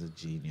says he's a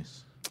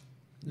genius.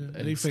 Yeah.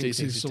 And he thinks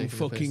he's some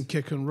fucking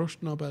kick and rush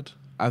knobhead.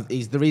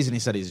 The reason he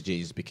said he's a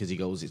genius because he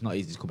goes, it's not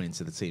easy coming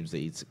into the teams that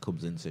he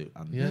comes into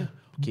and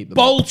keep them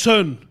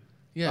Bolton! Up.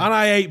 Yeah. And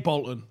I hate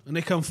Bolton, and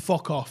they can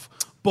fuck off.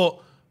 But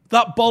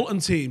that Bolton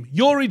team,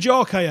 Yuri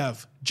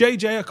Djorkaeff,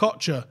 JJ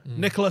Okocha,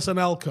 Nicholas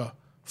Anelka,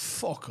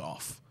 fuck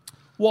off.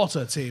 What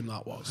a team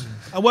that was.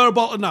 And where are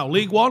Bolton now?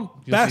 League One?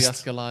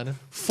 Best?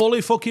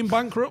 Fully fucking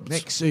bankrupt?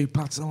 Nixu,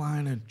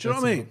 Patalainen. Do you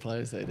know what I mean?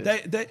 Players they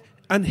did.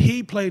 And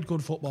he played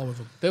good football with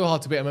them. They were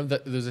hard to beat. I remember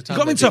there was a time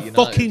he got into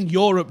fucking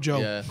Europe, Joe.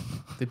 Yeah.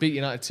 They beat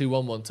United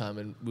 2-1 one time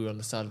and we were on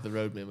the side of the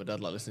road, me and my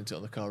dad, like listening to it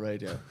on the car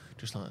radio.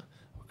 Just like,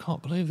 I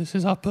can't believe this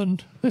has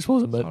happened. This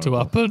wasn't meant to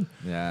happen.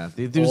 Yeah.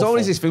 There was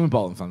always this thing with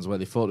Bolton fans where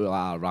they thought they were like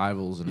our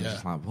rivals and it's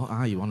just like, what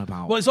are you on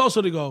about? Well, it's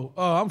also to go,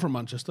 oh, I'm from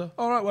Manchester.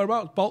 All right,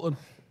 whereabouts? Bolton.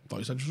 Thought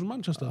you said you were from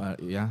Manchester.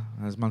 Yeah.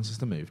 Has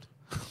Manchester moved?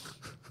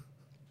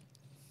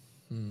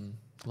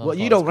 Well,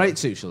 you don't rate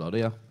Tuchel, though, do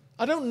you?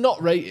 I don't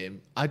not rate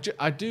him. I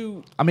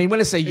do. I mean, when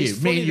I say you,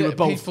 me and you were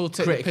both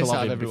critical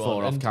of him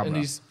before off camera.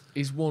 And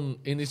he's won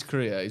in his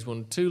career. He's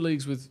won 2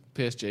 leagues with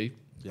PSG.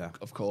 Yeah,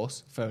 of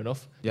course, fair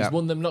enough. Yeah. He's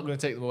won them. Not going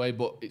to take them away,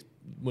 but it's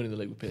winning the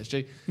league with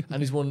PSG.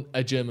 And he's won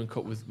a German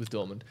Cup with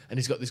Dortmund. And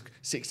he's got this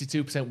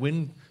 62%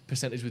 win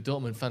percentage with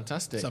Dortmund.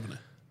 Fantastic. 70.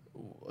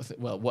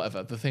 Well,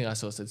 whatever. The thing I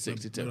saw said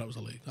 62. That was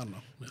a league. I don't know.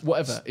 Yeah.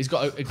 Whatever. He's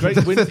got a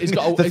great win. He's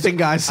got. I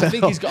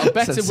think he's got a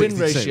better win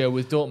ratio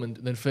with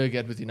Dortmund than Fergie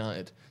had with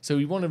United. So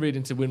you want to read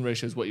into win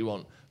ratios what you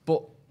want,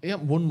 but he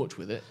hasn't won much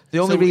with it. The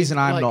only reason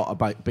I'm not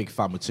a big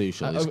fan with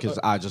Tuchel is because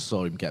I just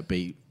saw him get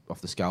beat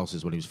off the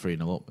Scousers when he was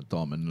 3-0 up at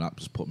Dortmund, and that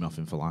just put me off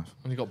him for life.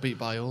 And he got beat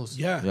by us.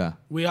 Yeah.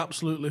 We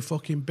absolutely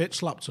fucking bitch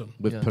slapped him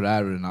with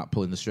Pereira and that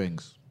pulling the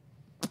strings.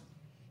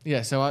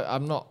 Yeah. So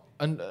I'm not,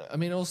 and I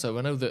mean also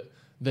I know that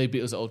they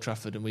beat us at Old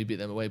Trafford and we beat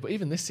them away. But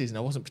even this season,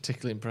 I wasn't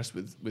particularly impressed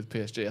with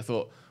PSG. I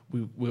thought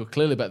we were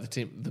clearly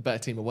the better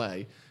team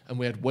away, and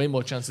we had way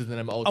more chances than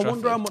them at Old Trafford. I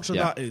wonder how much of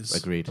that is.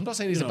 Agreed. I'm not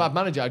saying he's a bad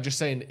manager. I'm just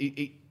saying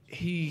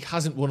he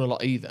hasn't won a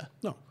lot either.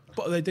 No,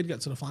 but they did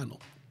get to the final.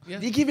 Yeah.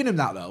 You're giving him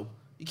that though,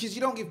 because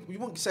you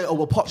won't say, oh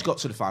well, Poch got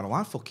to the final.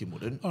 I fucking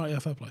wouldn't. All right, yeah,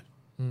 fair play.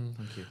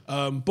 Thank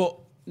you. But.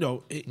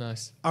 No,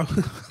 nice.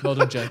 Well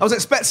done, Jay. I was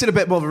expecting a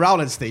bit more of a round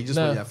than Steve. Just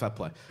went, fair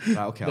play. Right,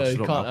 okay, I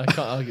can't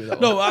argue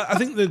that. No, I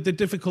think the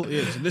difficulty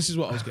is, and this is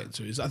what I was getting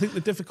to, is I think the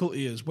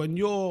difficulty is when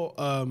you're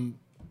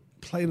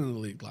playing in a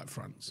league like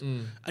France,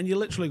 and you're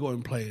literally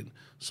going playing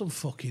some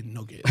fucking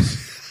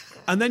nuggets,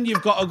 and then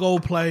you've got to go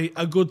play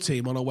a good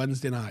team on a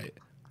Wednesday night.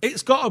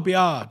 It's got to be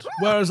hard.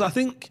 Whereas I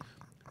think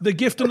the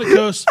gift and the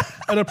curse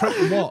and a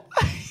what?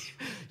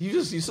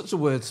 You're such a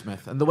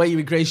wordsmith, and the way you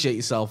ingratiate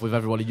yourself with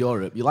everyone in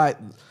Europe, you like.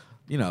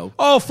 You know.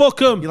 Oh, fuck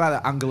them. You like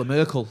that Angela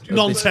Merkel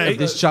Nonte. of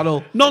this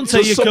channel.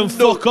 Nonte, you can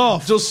fuck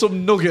off. Just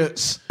some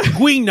nuggets.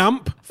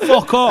 Guinamp,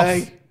 fuck off.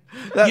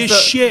 Hey,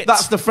 shit.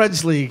 That's the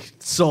French league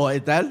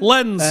sorted then.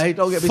 Lens, hey,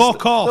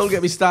 fuck off. Don't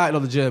get me started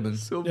on the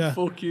Germans. Some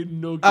fucking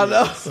nuggets. I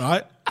know.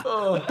 Right?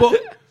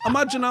 But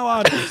imagine how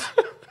hard it is.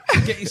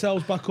 get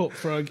yourselves back up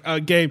for a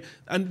game.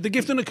 And the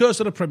gift and the curse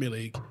of the Premier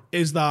League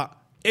is that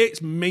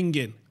it's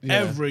minging. Yeah.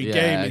 Every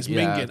game is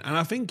minging. And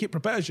I think it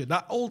prepares you.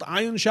 That old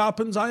iron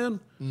sharpens iron.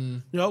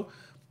 You know,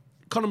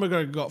 Conor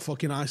McGregor got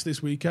fucking iced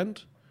this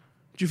weekend.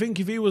 Do you think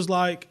if he was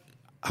like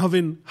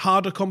having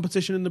harder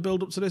competition in the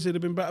build-up to this, he'd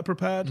have been better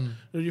prepared?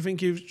 Or do you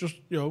think he was just,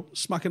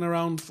 smacking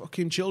around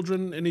fucking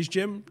children in his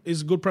gym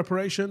is good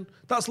preparation?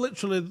 That's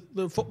literally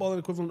the footballing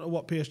equivalent of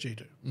what PSG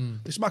do.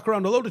 They smack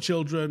around a load of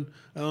children,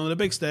 and on the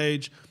big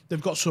stage,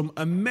 they've got some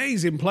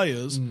amazing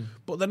players,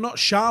 but they're not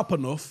sharp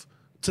enough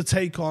to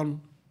take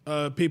on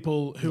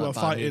people who are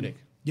fighting. Munich.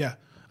 Yeah.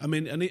 I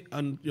mean, and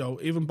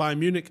even Bayern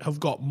Munich have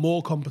got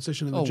more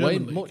competition in the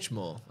German league. Much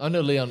more. I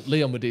know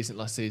Leon were decent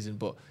last season,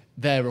 but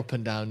they're up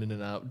and down, in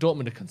and out.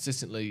 Dortmund are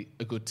consistently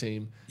a good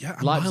team. Yeah,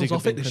 and Leipzig miles have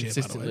off it been this year, by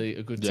the consistently way.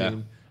 a good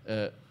team.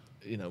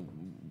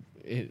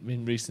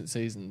 In recent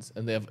seasons,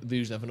 and they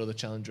usually have another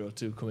challenger or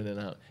two coming in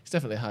and out. It's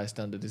definitely a higher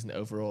standard, isn't it?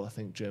 Overall, I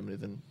think Germany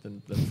than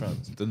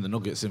France. Than the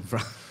Nuggets in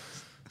France.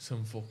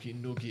 Some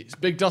fucking nuggets.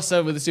 Big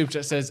Dosser with the super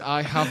chat says,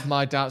 I have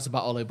my doubts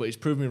about Ole, but he's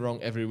proven me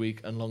wrong every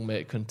week, and long may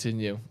it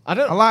continue. I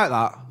like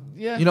that.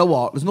 Yeah. You know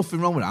what? There's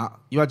nothing wrong with that.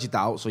 You had your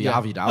doubts, or you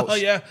have your doubts. Oh,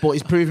 yeah. But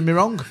he's proving me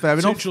wrong. Fair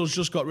enough. Tuchel's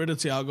just got rid of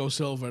Thiago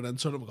Silva and then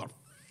turned up and gone,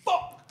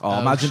 fuck! Oh,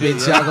 imagine being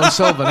Thiago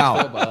Silva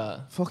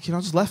now. Fucking,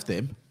 I just left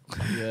him.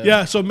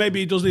 Yeah, so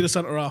maybe he does need a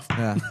centre half.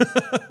 Yeah.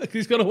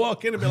 He's going to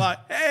walk in and be like,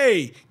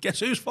 hey,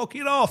 guess who's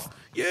fucking off?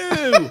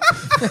 You!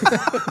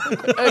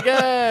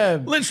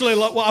 Again! Literally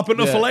like what happened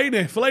to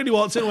Fellaini. Fellaini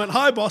walked in and went,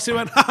 hi, boss. He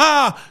went,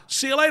 ha-ha,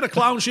 see you later,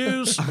 clown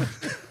shoes.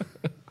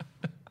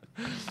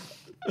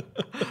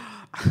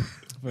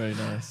 Very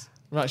nice.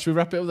 Right, should we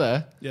wrap it up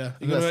there? Yeah.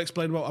 You're going to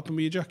explain what happened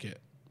with your jacket?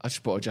 I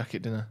just bought a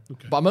jacket, didn't I?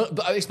 Okay.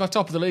 But it's my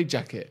top of the league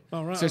jacket.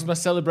 Oh, right. So it's my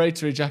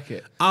celebratory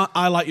jacket.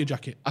 I like your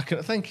jacket.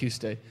 Thank you,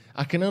 Steve.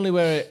 I can only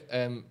wear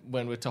it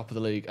when we're top of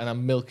the league, and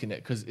I'm milking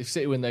it, because if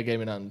City win their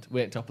game in hand, we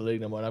ain't top of the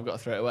league no more, and I've got to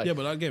throw it away. Yeah,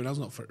 but that game has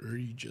not for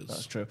ages.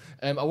 That's true.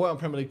 I went on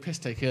Premier League piss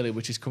take earlier,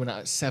 which is coming out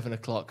at 7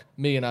 o'clock.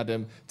 Me and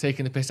Adam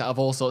taking the piss out of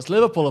all sorts.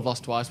 Liverpool have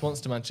lost twice, once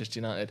to Manchester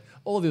United.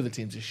 All the other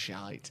teams are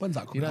shite. When's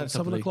that coming out?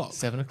 7 o'clock?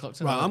 7 o'clock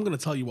tonight. Right, I'm going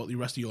to tell you what the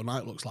rest of your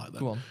night looks like then.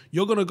 Go on.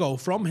 You're going to go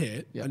from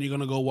here and you're going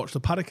to go watch the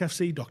Paddock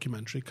FC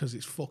documentary because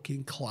it's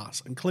fucking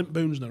class. And Clint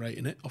Boone's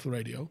narrating it off the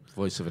radio.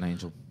 Voice of an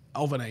angel.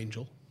 Of an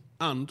angel.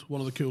 And one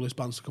of the coolest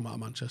bands to come out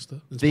of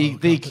Manchester.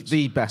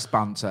 The best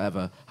band to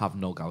ever have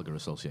Noel Gallagher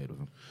associated with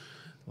them.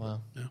 Wow.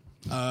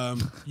 Yeah.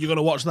 You're going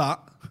to watch that.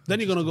 Then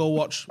you're going to go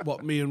watch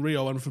what me and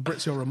Rio and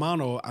Fabrizio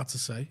Romano had to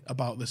say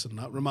about this and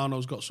that.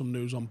 Romano's got some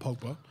news on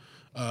Pogba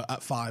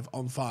at 5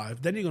 on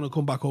 5. Then you're going to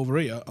come back over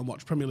here and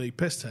watch Premier League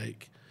Piss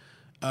Take.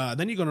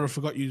 Then you're going to have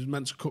forgot you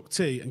meant to cook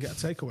tea and get a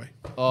takeaway.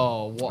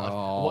 Oh,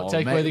 what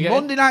takeaway they get?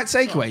 Monday night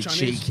takeaway.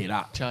 Chinese. Cheeky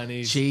that.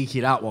 Chinese.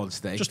 Cheeky that one,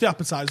 Steve. Just the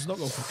appetizers. Don't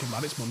go fucking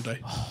mad. It's Monday.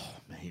 Oh,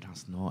 mate,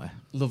 that's naughty.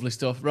 Lovely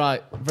stuff.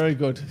 Right, very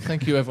good.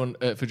 Thank you, everyone,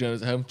 for joining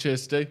us at home.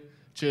 Cheers, Steve.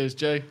 Cheers,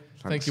 Jay.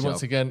 Thank you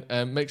once again.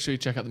 Make sure you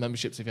check out the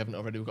memberships if you haven't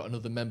already. We've got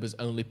another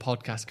members-only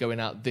podcast going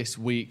out this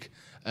week.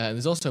 And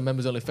there's also a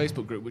members-only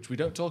Facebook group, which we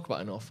don't talk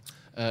about enough.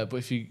 But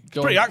if you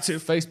go pretty on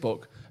active.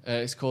 Facebook,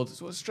 it's called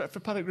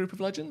Stretford Paddock Group of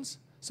Legends?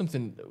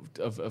 Something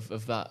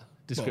of that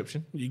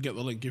description. Well, you get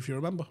the link if you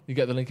remember. You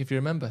get the link if you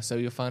remember, so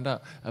you'll find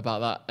out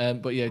about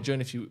that. But yeah,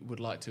 join if you would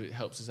like to. It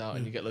helps us out,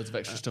 and you get loads of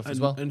extra stuff as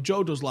well. And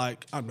Joe does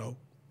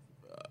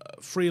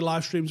 3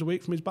 live streams a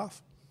week from his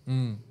bath.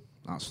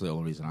 That's the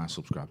only reason I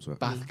subscribe to it.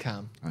 Bath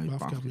cam.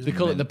 Bath cam, yeah. They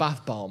call it the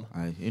bath bomb.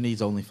 Who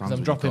needs OnlyFans?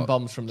 I'm dropping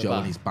bombs from the Joe bath.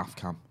 and his bath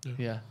cam.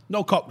 Yeah.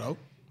 No cock, though.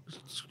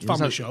 It's a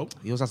family show.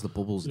 He always has the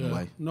bubbles in the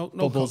way. No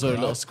Bubbles cock, are a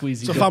little right?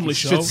 squeezy. It's a family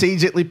show.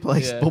 Strategically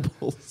placed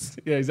bubbles.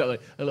 Yeah, exactly.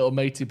 A little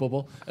matey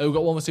bubble. We've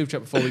got one more super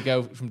chat before we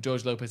go from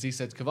George Lopez. He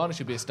said Cavani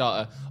should be a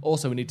starter.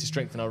 Also, we need to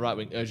strengthen our right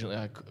wing urgently.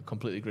 I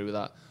completely agree with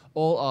that.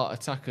 All our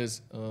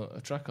attackers,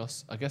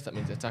 atracos, I guess that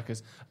means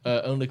attackers,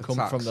 only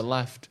come from the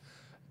left.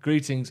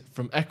 Greetings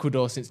from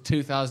Ecuador since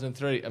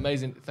 2003.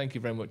 Amazing. Thank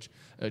you very much,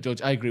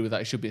 George. I agree with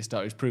that. He should be a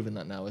starter. He's proven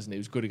that now, hasn't he? He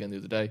was good again the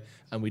other day.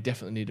 And we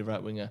definitely need a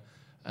right winger.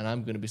 And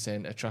I'm going to be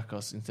saying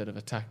atracos instead of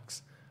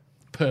attacks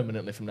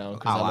permanently from now on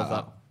because I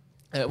love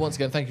that. Once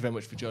again, thank you very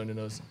much for joining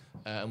us.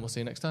 And we'll see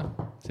you next time.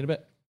 See you in a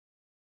bit.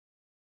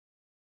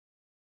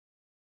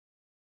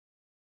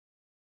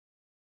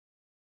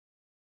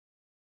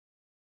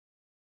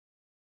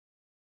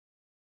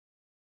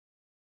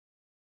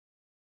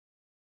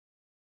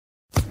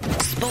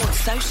 Sports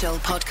Social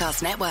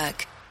Podcast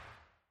Network.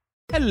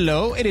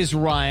 Hello, it is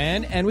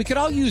Ryan, and we could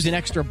all use an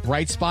extra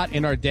bright spot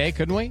in our day,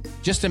 couldn't we?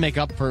 Just to make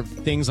up for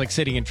things like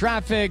sitting in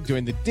traffic,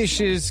 doing the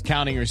dishes,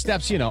 counting your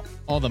steps,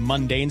 all the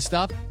mundane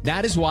stuff.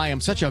 That is why I'm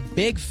such a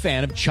big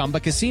fan of Chumba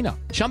Casino.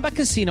 Chumba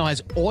Casino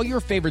has all your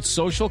favorite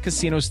social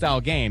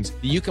casino-style games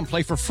that you can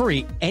play for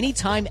free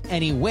anytime,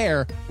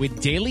 anywhere with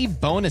daily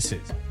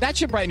bonuses. That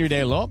should brighten your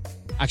day a little.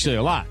 Actually,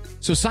 a lot.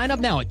 So sign up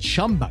now at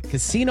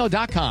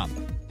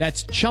ChumbaCasino.com.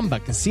 That's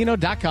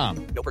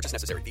ChumbaCasino.com. No purchase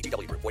necessary.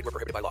 VGW Group. Void where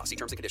prohibited by law. See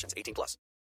terms and conditions. 18+.